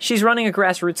 she's running a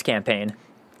grassroots campaign.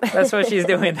 That's what she's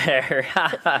doing there.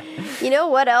 You know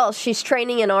what else? She's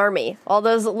training an army. All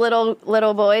those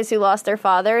little boys who lost their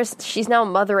fathers, she's now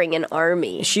mothering an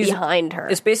army behind her.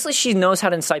 It's basically she knows how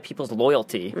to incite people's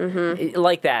loyalty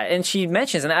like that. And she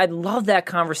mentions, and I love that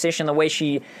conversation, the way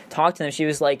she talked to them. She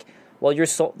was like, well, your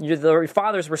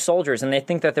fathers were soldiers, and they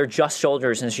think that they're just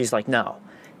soldiers. And she's like, no.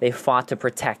 They fought to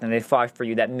protect, and they fought for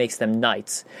you. That makes them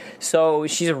knights. So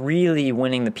she's really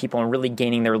winning the people and really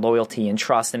gaining their loyalty and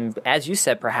trust. And as you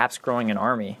said, perhaps growing an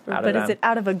army out of them. But is it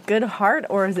out of a good heart,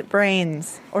 or is it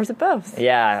brains? Or is it both?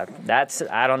 Yeah,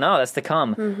 I don't know. That's to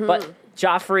come. But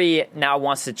Joffrey now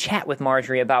wants to chat with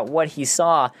Marjorie about what he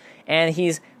saw, and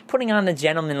he's putting on the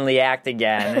gentlemanly act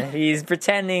again. He's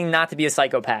pretending not to be a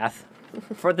psychopath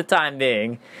for the time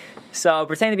being. So,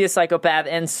 pretending to be a psychopath,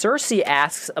 and Cersei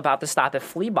asks about the stop at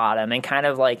Flea Bottom and kind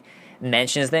of like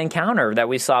mentions the encounter that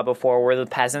we saw before where the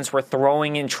peasants were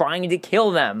throwing and trying to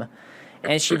kill them.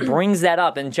 And she brings that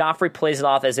up, and Joffrey plays it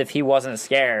off as if he wasn't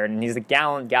scared, and he's a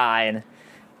gallant guy. And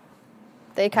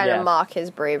they kind of mock his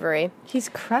bravery. He's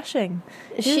crushing.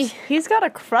 He's got a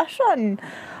crush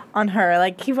on her.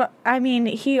 Like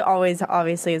he always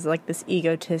obviously is like this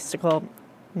egotistical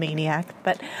maniac,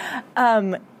 but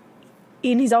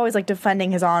and he's always like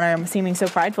defending his honor and seeming so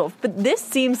prideful. But this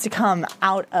seems to come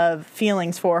out of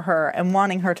feelings for her and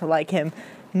wanting her to like him,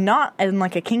 not on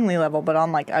like a kingly level, but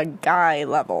on like a guy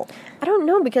level. I don't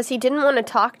know, because he didn't want to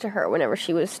talk to her whenever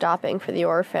she was stopping for the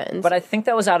orphans. But I think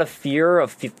that was out of fear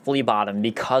of Flea Bottom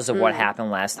because of what happened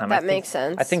last time. That makes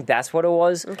sense. I think that's what it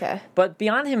was. Okay. But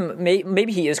beyond him,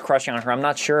 maybe he is crushing on her. I'm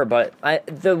not sure. But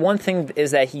the one thing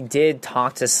is that he did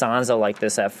talk to Sansa like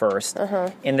this at first.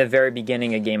 In the very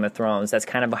beginning of Game of Thrones. That's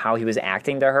kind of how he was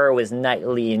acting to her. It was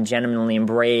knightly and gentlemanly and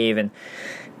brave, and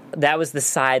that was the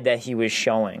side that he was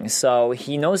showing. So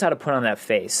he knows how to put on that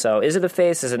face. So is it a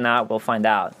face? Is it not? We'll find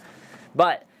out.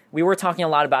 But we were talking a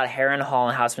lot about Harrenhal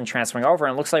and how it's been transferring over,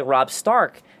 and it looks like Robb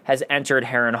Stark has entered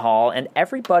Harrenhal, and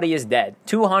everybody is dead.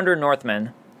 200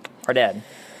 Northmen are dead.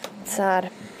 Sad.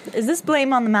 Is this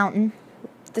blame on the mountain?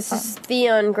 This is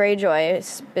Theon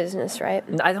Greyjoy's business, right?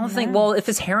 I don't think, well, if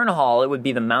it's Harrenhal, it would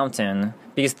be the mountain,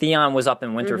 because Theon was up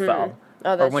in Winterfell.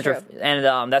 Oh, that's true.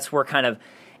 And that's where kind of...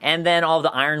 And then all the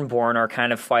Ironborn are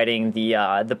kind of fighting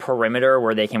the perimeter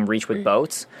where they can reach with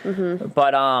boats.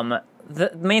 But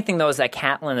the main thing, though, is that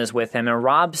Catelyn is with him, and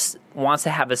Robb wants to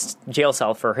have a jail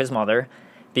cell for his mother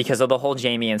because of the whole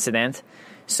Jaime incident.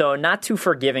 So not too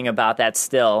forgiving about that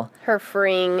still. Her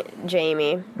freeing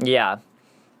Jaime. Yeah.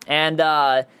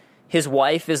 And his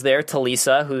wife is there,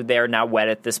 Talisa, who they're now wed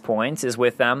at this point, is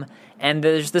with them. And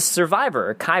there's this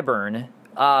survivor, Qyburn.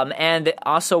 And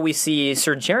also we see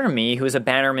Sir Jeremy, who is a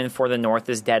bannerman for the North,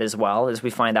 is dead as well, as we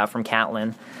find out from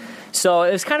Catelyn. So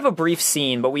it was kind of a brief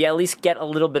scene, but we at least get a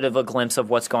little bit of a glimpse of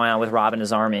what's going on with Robb and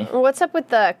his army. What's up with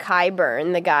the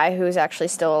Qyburn, the guy who's actually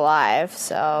still alive?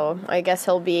 So I guess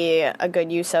he'll be a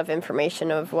good use of information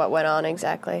of what went on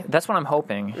exactly. That's what I'm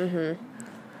hoping.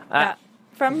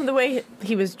 From the way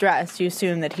he was dressed, you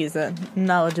assume that he's a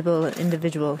knowledgeable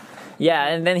individual. Yeah,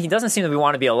 and then he doesn't seem to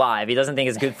want to be alive. He doesn't think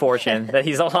it's good fortune that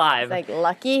he's alive. Like,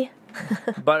 lucky?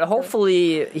 But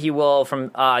hopefully he will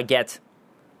get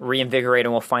reinvigorated,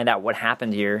 and we'll find out what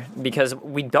happened here, because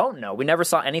we don't know. We never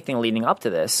saw anything leading up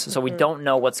to this, so we don't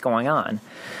know what's going on.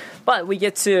 But we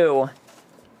get to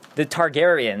the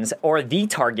Targaryens, or the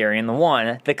Targaryen,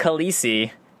 the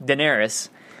Khaleesi, Daenerys.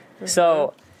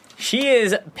 So she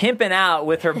is pimping out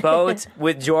with her boat,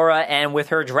 with Jorah, and with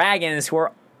her dragons, who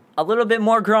are a little bit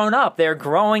more grown up. They're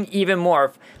growing even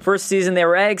more. First season they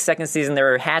were eggs, second season they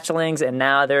were hatchlings, and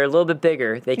now they're a little bit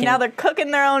bigger. Now they're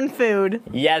cooking their own food.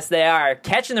 Yes, they are.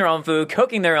 Catching their own food,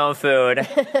 cooking their own food.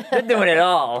 They're doing it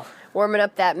all. Warming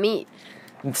up that meat.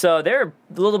 So they're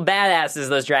little badasses,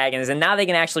 those dragons, and now they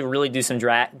can actually really do some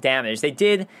damage. They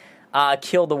did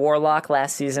kill the Warlock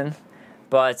last season,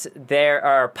 but there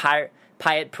are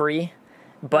Pyat Pri,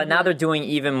 but now they're doing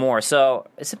even more. So,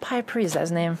 is it Pyat Pri? Is that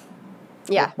his name?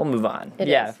 Yeah. We'll move on. It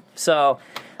is. So...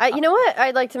 you know what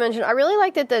I'd like to mention? I really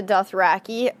like that the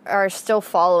Dothraki are still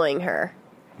following her.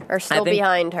 Are still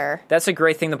behind her. That's a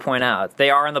great thing to point out. They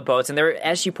are on the boats, and they're,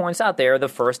 as she points out, they are the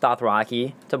first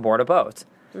Dothraki to board a boat.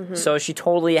 So she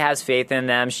totally has faith in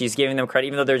them. She's giving them credit,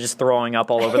 even though they're just throwing up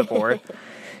all over the board.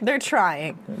 They're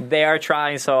trying. They are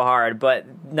trying so hard, but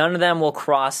none of them will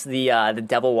cross the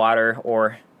devil water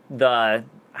or the,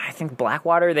 I think, black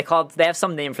water. They have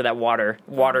some name for that water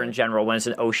in general when it's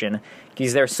an ocean,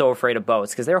 because they're so afraid of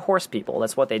boats, because they're horse people.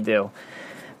 That's what they do.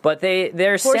 But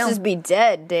they're Horses be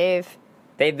dead, Dave.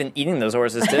 They've been eating those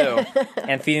horses too,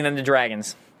 and feeding them to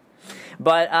dragons.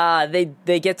 But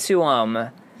they get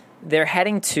to they're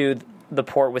heading to the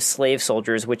port with slave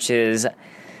soldiers, which is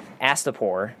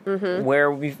Astapor,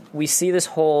 where we see this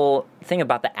whole thing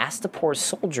about the Astapor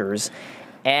soldiers,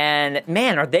 and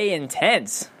man, are they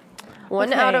intense.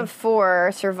 1 out of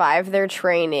 4 survived their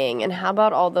training, and how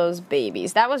about all those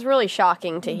babies? That was really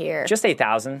shocking to hear. Just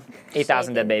 8,000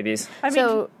 dead babies.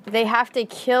 So they have to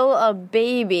kill a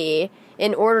baby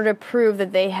in order to prove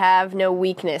that they have no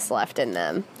weakness left in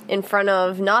them, in front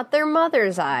of not their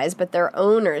mother's eyes, but their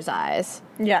owner's eyes.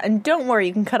 Yeah, and don't worry,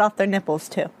 you can cut off their nipples,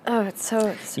 too. Oh, it's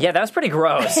so... Yeah, that was pretty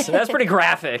gross. That was pretty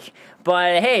graphic.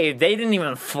 But hey, they didn't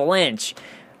even flinch.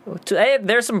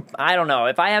 There's some, I don't know,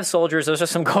 if I have soldiers, those are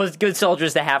some good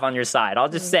soldiers to have on your side, I'll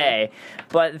just say.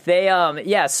 But they,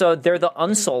 so they're the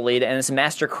Unsullied, and it's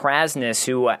Master Krasnus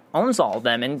who owns all of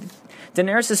them, and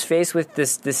Daenerys is faced with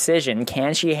this decision.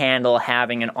 Can she handle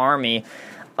having an army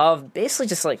of basically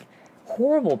just, like,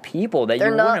 horrible people that you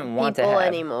wouldn't want to have? They're not people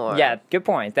anymore. Yeah, good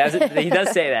point. He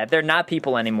does say that. They're not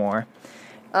people anymore.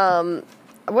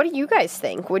 What do you guys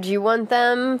think? Would you want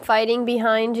them fighting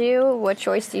behind you? What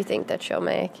choice do you think that she'll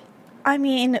make? I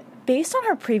mean, based on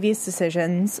her previous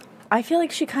decisions, I feel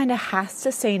like she kind of has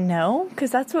to say no,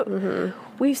 because that's what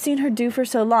we've seen her do for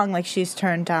so long. Like, she's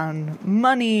turned down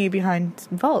money behind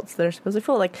vaults that are supposedly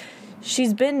full. Like,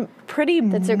 she's been pretty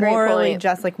morally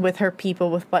just, like, with her people,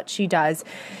 with what she does.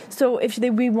 So if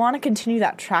we want to continue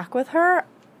that track with her,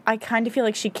 I kind of feel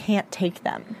like she can't take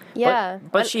them. Yeah.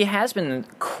 But she has been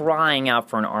crying out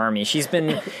for an army. She's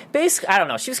been, basically, I don't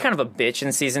know, she was kind of a bitch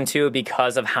in Season 2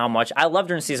 because of how much, I loved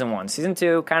her in Season 1. Season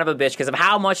 2, kind of a bitch because of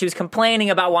how much she was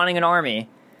complaining about wanting an army.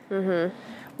 Mm-hmm.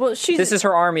 Well, this is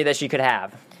her army that she could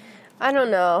have. I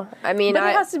don't know. I mean, but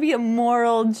it has to be a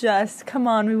moral, just, come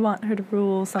on, we want her to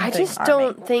rule something. I just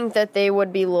don't think that they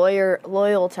would be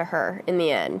loyal to her in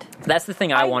the end. That's the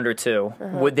thing I wonder, too.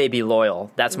 Would they be loyal?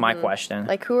 That's my question.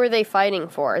 Like, who are they fighting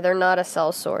for? They're not a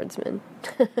sellswordsman.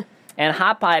 And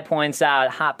Hot Pie points out,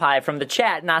 Hot Pie from the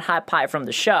chat, not Hot Pie from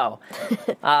the show,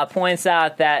 points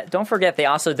out that, don't forget, they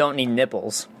also don't need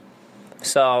nipples.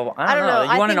 So, I don't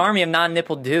know. You want an army of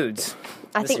non-nipple dudes.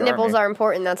 I think nipples are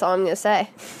important, that's all I'm going to say.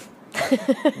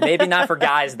 Maybe not for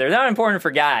guys. They're not important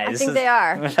for guys. I think they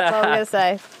are. That's all I'm going to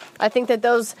say. I think that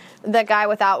that guy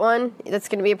without one, that's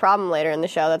going to be a problem later in the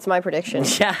show. That's my prediction.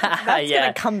 Yeah, that's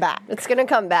going to come back. It's going to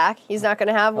come back. He's not going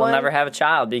to have one. He'll never have a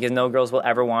child because no girls will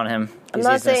ever want him. I'm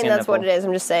not saying that's what it is.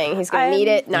 I'm just saying he's going to need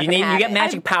it. You get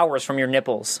magic powers from your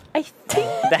nipples. I think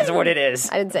that's what it is.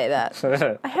 I didn't say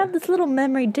that. I have this little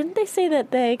memory. Didn't they say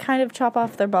that they kind of chop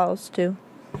off their balls too?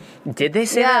 Did they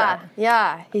say that?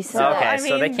 Yeah, he said that. Okay,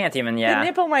 so they can't even, The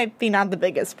nipple might be not the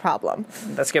biggest problem.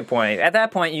 That's a good point. At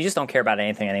that point, you just don't care about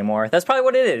anything anymore. That's probably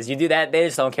what it is. You do that, they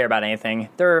just don't care about anything.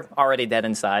 They're already dead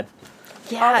inside.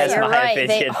 Yeah, you're right.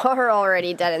 Opinion. They are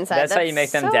already dead inside. That's how you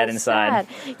make them dead inside.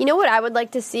 Sad. You know what I would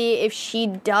like to see if she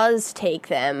does take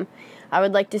them? I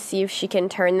would like to see if she can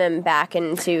turn them back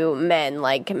into men,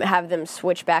 like have them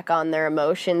switch back on their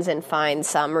emotions and find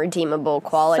some redeemable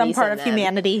qualities in them. Some part of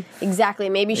humanity. Exactly.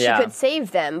 Maybe she could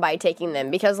save them by taking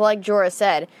them, because like Jorah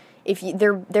said, if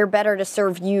they're better to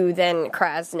serve you than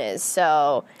Krasnus,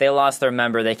 so... They lost their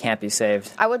member, they can't be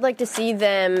saved. I would like to see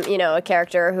them, a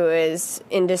character who is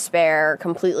in despair,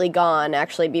 completely gone,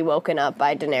 actually be woken up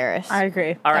by Daenerys. I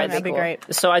agree. All right, that'd be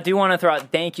great. So I do want to throw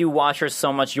out, thank you, watchers,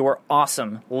 so much. You're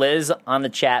awesome. Liz on the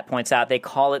chat points out they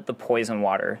call it the poison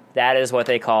water. That is what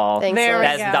they call...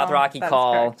 That's Dothraki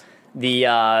call... Correct.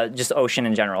 The just ocean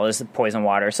in general is poison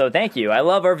water. So thank you. I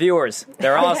love our viewers.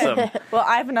 They're awesome. Well,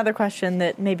 I have another question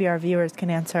that maybe our viewers can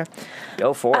answer.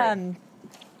 Go for it.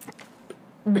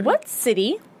 What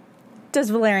city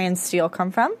does Valyrian steel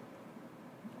come from?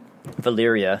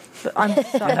 Valyria. I'm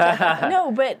sorry.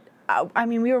 No, but I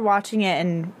mean, we were watching it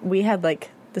and we had like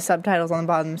the subtitles on the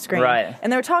bottom of the screen. Right.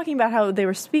 And they were talking about how they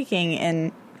were speaking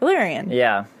in Valyrian.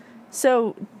 Yeah.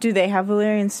 So, do they have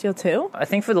Valyrian steel too? I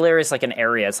think Valyria is like an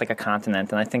area. It's like a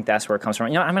continent, and I think that's where it comes from.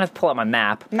 I'm going to have to pull out my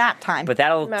map. Map time. But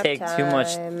that'll take too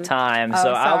much time.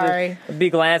 So I'll be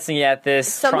glancing at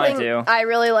this, trying to. Something I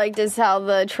really liked is how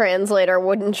the translator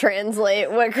wouldn't translate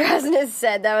what Krasnus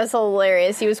said. That was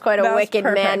hilarious. He was quite a wicked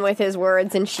man with his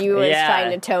words, and she was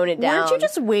trying to tone it down. Weren't you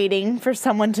just waiting for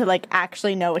someone to, like,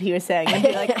 actually know what he was saying? And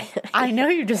be like, I know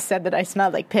you just said that I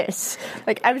smelled like piss.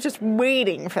 Like, I was just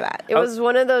waiting for that. It was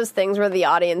one of those things things where the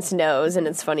audience knows, and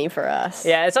it's funny for us.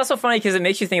 Yeah, it's also funny because it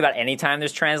makes you think about any time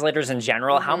there's translators in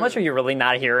general. How much are you really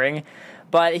not hearing?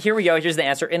 But here we go. Here's the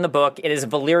answer. In the book, it is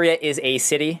Valyria is a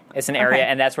city. It's an area,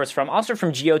 and that's where it's from. Also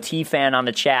from GOT fan on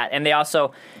the chat. And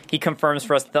he confirms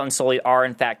for us that the Unsullied are,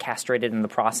 in fact, castrated in the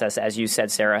process, as you said,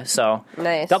 Sarah. So,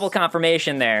 nice. Double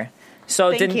confirmation there.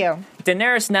 So Thank you.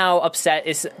 Daenerys now upset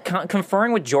is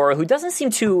conferring with Jorah, who doesn't seem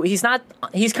to. He's kind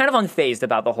of unfazed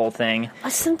about the whole thing.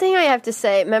 Something I have to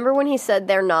say. Remember when he said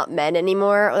they're not men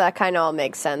anymore? Well, that kind of all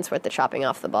makes sense with the chopping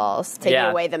off the balls, taking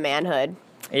away the manhood.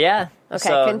 Yeah. Okay,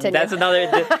 so continue. That's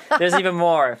another. There's even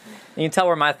more. You can tell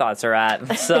where my thoughts are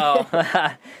at. So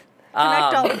Connect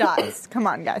all the dots. Come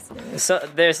on, guys. So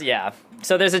there's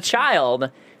a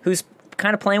child who's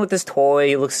kind of playing with this toy.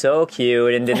 He looks so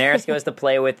cute, and Daenerys goes to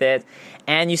play with it,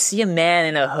 and you see a man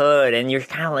in a hood, and you're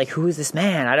kind of like, who is this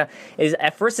man?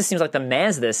 At first it seems like the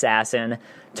man's the assassin.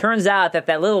 Turns out that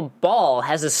little ball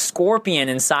has a scorpion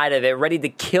inside of it, ready to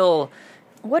kill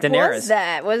What Daenerys. was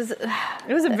that?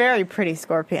 It was a very pretty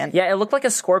scorpion. Yeah, it looked like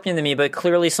a scorpion to me, but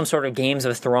clearly some sort of Games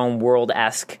of Thrones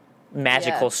world-esque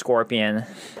magical scorpion.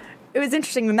 It was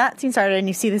interesting when that scene started and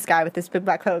you see this guy with this big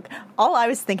black cloak. All I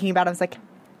was thinking about, I was like,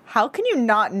 how can you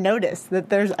not notice that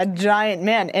there's a giant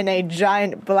man in a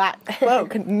giant black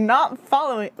cloak not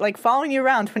following you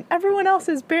around when everyone else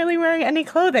is barely wearing any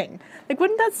clothing? Like,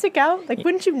 wouldn't that stick out? Like,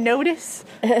 wouldn't you notice?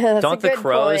 Don't the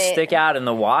crows point. stick out in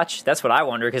the watch? That's what I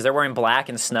wonder, because they're wearing black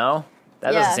and snow.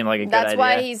 That doesn't seem like a good idea. That's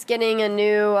why he's getting a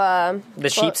new... the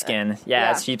sheepskin.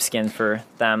 It's sheepskin for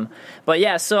them. But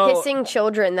yeah, so... Hissing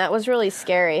children. That was really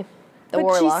scary. But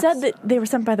warlocks. she said that they were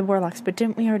sent by the warlocks, but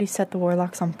didn't we already set the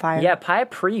warlocks on fire? Yeah,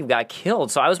 Pyapri got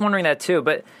killed, so I was wondering that too.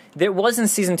 But there was in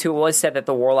Season 2, it was said that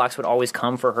the warlocks would always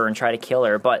come for her and try to kill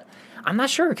her. But I'm not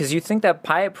sure, because you think that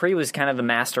Pyapri was kind of the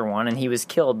master one, and he was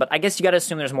killed. But I guess you got to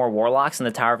assume there's more warlocks in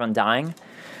the Tower of Undying.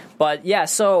 But yeah,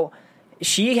 so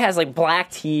she has like black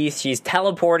teeth, she's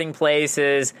teleporting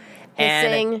places.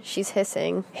 She's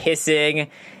hissing.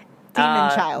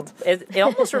 Demon child. It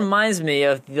almost reminds me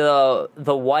of the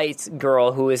white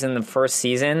girl who is in the first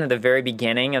season, at the very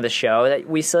beginning of the show that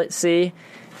we see,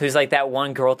 who's like that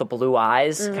one girl with the blue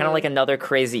eyes, kind of like another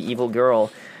crazy evil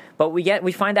girl. But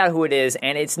we find out who it is,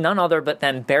 and it's none other but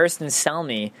than Barristan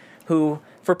Selmy, who,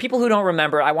 for people who don't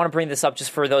remember, I want to bring this up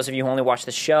just for those of you who only watch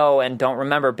the show and don't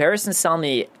remember. Barristan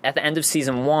Selmy, at the end of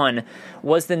Season 1,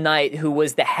 was the knight who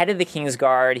was the head of the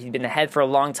Kingsguard. He'd been the head for a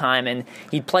long time, and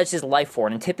he pledged his life for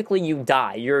it. And typically you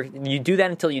die. You do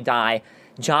that until you die.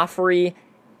 Joffrey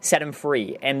set him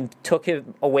free and took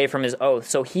him away from his oath.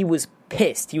 So he was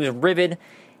pissed. He was livid.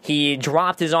 He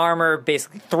dropped his armor,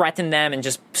 basically threatened them, and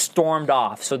just stormed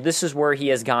off. So this is where he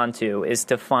has gone to, is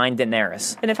to find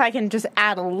Daenerys. And if I can just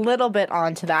add a little bit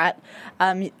onto that,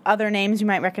 other names you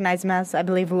might recognize him as, I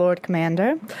believe, Lord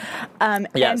Commander.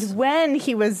 Yes. And when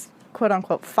he was,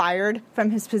 quote-unquote, fired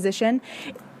from his position,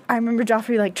 I remember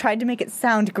Joffrey, tried to make it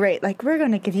sound great. Like, we're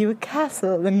going to give you a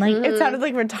castle. And, it sounded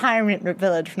like retirement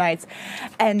village nights.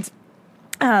 And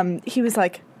he was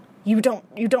like, You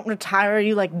don't retire,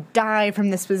 you die from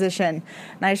this position.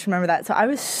 And I just remember that. So I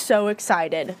was so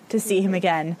excited to see him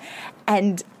again.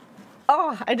 And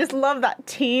I just love that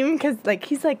team, because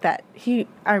he's like that.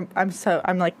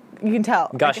 I'm like, you can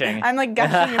tell. Gushing. I'm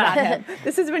gushing about him.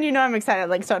 This is when you know I'm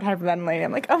excited, start hyperventilating.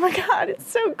 I'm like, oh my god, it's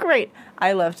so great.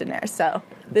 I love Daenerys. So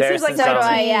this is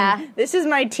my team. This is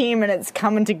my team, and it's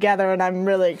coming together, and I'm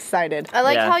really excited. I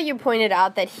like how you pointed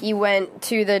out that he went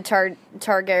to the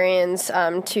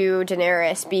Targaryens to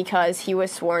Daenerys because he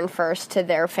was sworn first to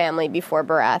their family before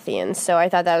Baratheons. So I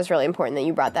thought that was really important that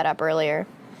you brought that up earlier.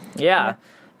 Yeah.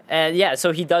 And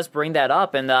so he does bring that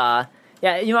up, and I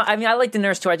like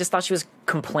Daenerys too. I just thought she was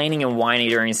complaining and whiny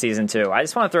during Season 2. I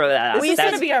just want to throw that out. This is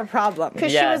going to be our problem.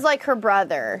 Because she was like her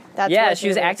brother. She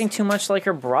was acting too much like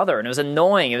her brother, and it was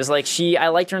annoying. It was like I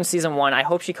liked her in Season 1. I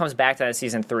hope she comes back to that in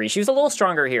Season 3. She was a little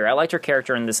stronger here. I liked her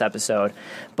character in this episode.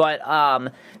 But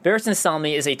Barristan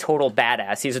Selmy is a total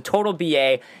badass. He's a total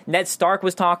BA. Ned Stark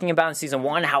was talking about in Season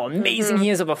 1 how amazing he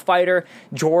is of a fighter.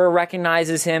 Jorah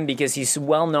recognizes him because he's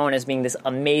well known as being this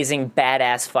amazing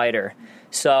badass fighter.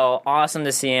 So awesome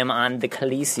to see him on the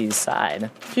Khaleesi's side.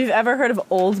 If you've ever heard of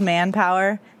old man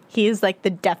power, he is the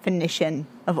definition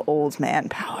of old man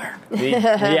power.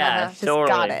 Yeah, Just totally.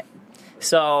 got it.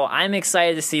 So I'm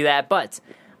excited to see that. But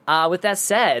with that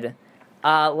said,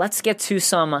 let's get to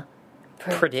some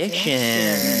predictions.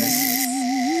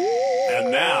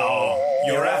 And now,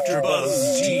 your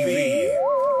AfterBuzz TV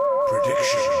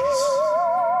predictions.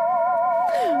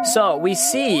 So we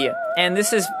see, and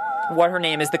this is what her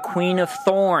name is, the Queen of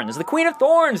Thorns. The Queen of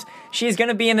Thorns! She's going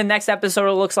to be in the next episode,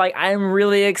 it looks like. I'm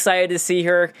really excited to see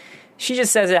her. She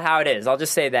just says it how it is. I'll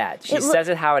just say that. She says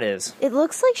it how it is. It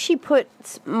looks like she put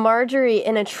Marjorie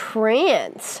in a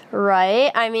trance,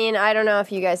 right? I mean, I don't know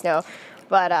if you guys know,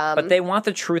 but they want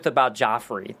the truth about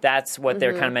Joffrey. That's what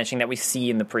they're kind of mentioning that we see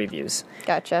in the previews.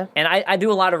 Gotcha. And I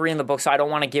do a lot of reading the book, so I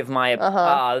don't want to give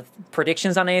my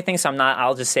predictions on anything, so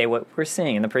I'll just say what we're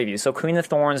seeing in the previews. So Queen of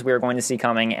Thorns we are going to see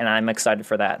coming, and I'm excited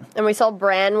for that. And we saw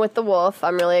Bran with the wolf.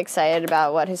 I'm really excited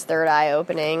about what his third eye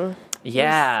opening.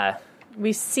 Yeah.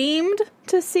 We seemed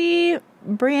to see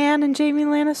Brienne and Jaime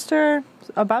Lannister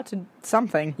about to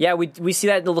something. Yeah, we see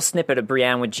that little snippet of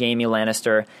Brienne with Jaime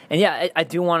Lannister. And yeah,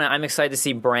 I'm excited to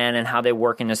see Bran and how they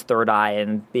work in his third eye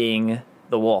and being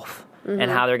the wolf. And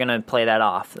how they're going to play that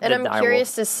off. And I'm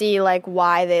curious to see like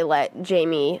why they let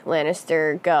Jaime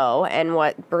Lannister go and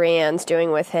what Brienne's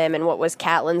doing with him and what was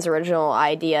Catelyn's original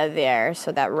idea there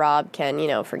so that Robb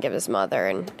can, forgive his mother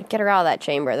and get her out of that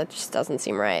chamber. That just doesn't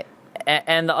seem right.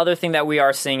 And the other thing that we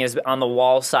are seeing is on the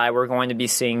wall side, we're going to be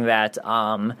seeing that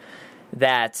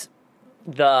that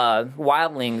the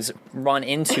wildlings run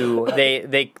into,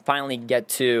 they finally get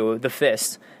to the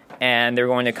Fist, and they're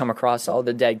going to come across all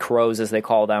the dead crows, as they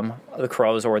call them, the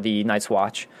crows or the Night's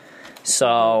Watch.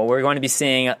 So we're going to be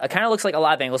seeing, it kind of looks like a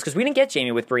lot of angles, because we didn't get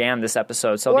Jaime with Brienne this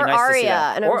episode, so it'll be nice to see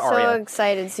that. And I'm so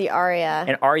excited to see Arya.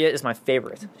 And Arya is my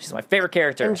favorite. She's my favorite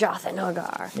character. And Jothan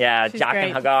Hagar. Yeah,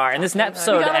 Jothan Hagar. And this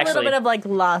episode, we got actually, a little bit of like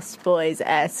Lost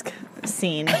Boys-esque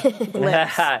scene.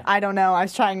 Lips. I don't know. I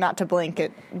was trying not to blink.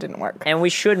 It didn't work. And we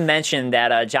should mention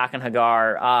that Jothan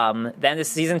Hagar, then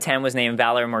this season 10 was named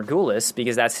Valar Morghulis,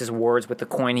 because that's his words with the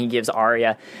coin he gives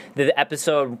Arya. This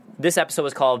episode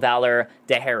was called Valar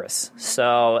Dohaeris.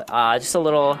 So just a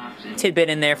little tidbit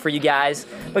in there for you guys.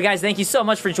 But guys, thank you so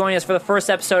much for joining us for the first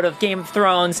episode of Game of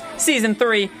Thrones Season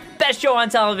 3, best show on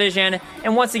television.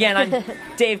 And once again, I'm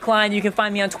Dave Klein. You can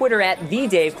find me on Twitter at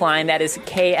 @TheDaveKlein, that is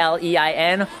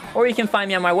KLEIN, or you can find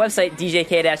me on my website,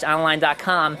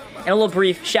 djk-online.com. And a little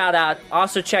brief shout out,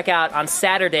 also check out on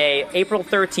Saturday, April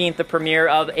 13th, the premiere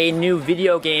of a new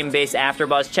video game based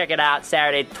AfterBuzz. Check it out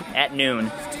Saturday at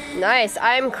noon. Nice.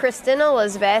 I'm Kristen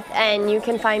Elizabeth, and you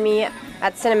can find me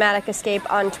at Cinematic Escape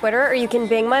on Twitter, or you can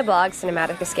bing my blog,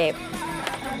 Cinematic Escape.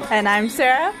 And I'm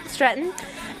Sarah Stretton.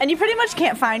 And you pretty much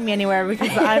can't find me anywhere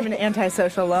because I'm an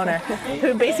antisocial loner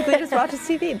who basically just watches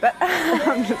TV. But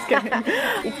I'm just kidding.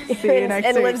 See you next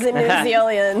week. And lives in New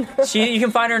Zealand. You can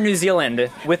find her in New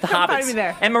Zealand with the Hobbits. Find me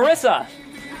there. And Marissa.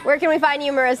 Where can we find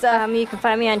you, Marissa? You can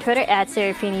find me on Twitter at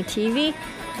SeraphiniTV.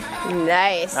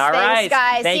 Nice. All right. Thanks,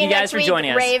 guys. Thank See you guys next for week, joining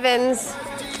us. Ravens.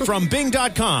 From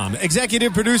Bing.com,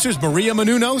 executive producers Maria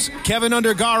Menounos, Kevin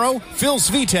Undergaro, Phil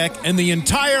Svitek, and the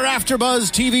entire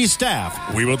AfterBuzz TV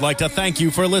staff, we would like to thank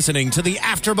you for listening to the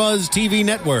AfterBuzz TV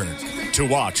network. To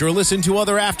watch or listen to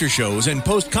other after shows and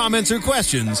post comments or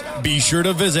questions, be sure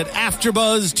to visit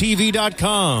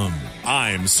AfterBuzzTV.com.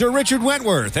 I'm Sir Richard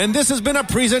Wentworth, and this has been a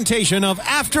presentation of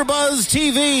AfterBuzz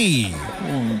TV.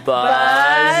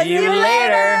 Buzz you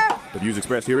later. The views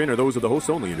expressed herein are those of the hosts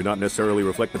only and do not necessarily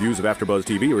reflect the views of AfterBuzz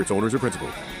TV or its owners or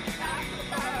principals.